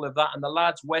example of that, and the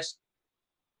lads, West,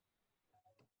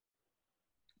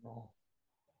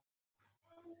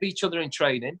 each other in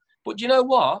training, but you know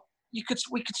what? We could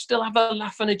still have a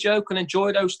laugh and a joke and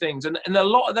enjoy those things, and a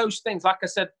lot of those things, like I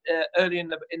said earlier in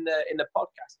the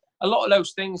podcast, a lot of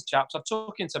those things, chaps, I've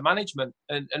talked into management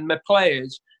and my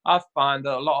players. I find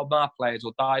that a lot of my players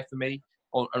will die for me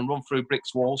and run through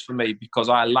bricks walls for me because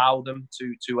I allow them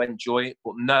to enjoy it,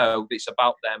 but no, it's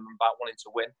about them and about wanting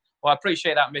to win. Well, I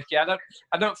appreciate that, Mickey. I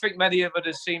don't think many of us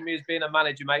have seen me as being a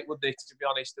manager, mate, would they, to be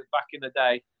honest, back in the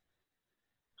day.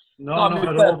 Not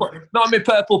my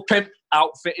purple pimp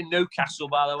outfit in Newcastle,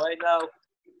 by the way, no.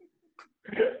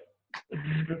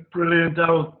 Brilliant,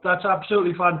 Daryl. That's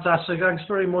absolutely fantastic. Thanks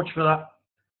very much for that.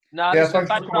 No, listen,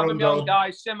 thanks for having me on,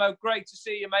 guys. Simo, great to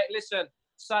see you, mate. Listen,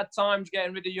 sad times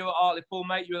getting rid of you at Hartlepool,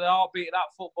 mate. You're the heartbeat of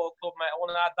that football club, mate. I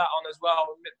want to add that on as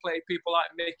well. Play people like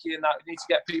Mickey and that. We need to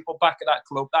get people back at that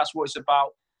club. That's what it's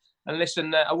about. And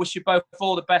listen, I wish you both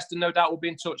all the best, and no doubt we'll be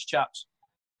in touch, chaps.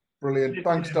 Brilliant.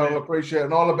 Thanks, Daryl. Appreciate it.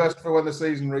 And all the best for when the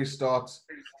season restarts.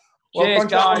 Well, cheers,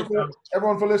 thanks guys.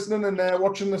 Everyone for listening and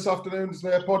watching this afternoon's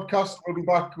podcast. We'll be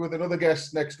back with another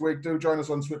guest next week. Do join us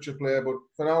on Switcher Play. But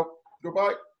for now,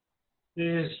 goodbye.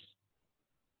 Cheers.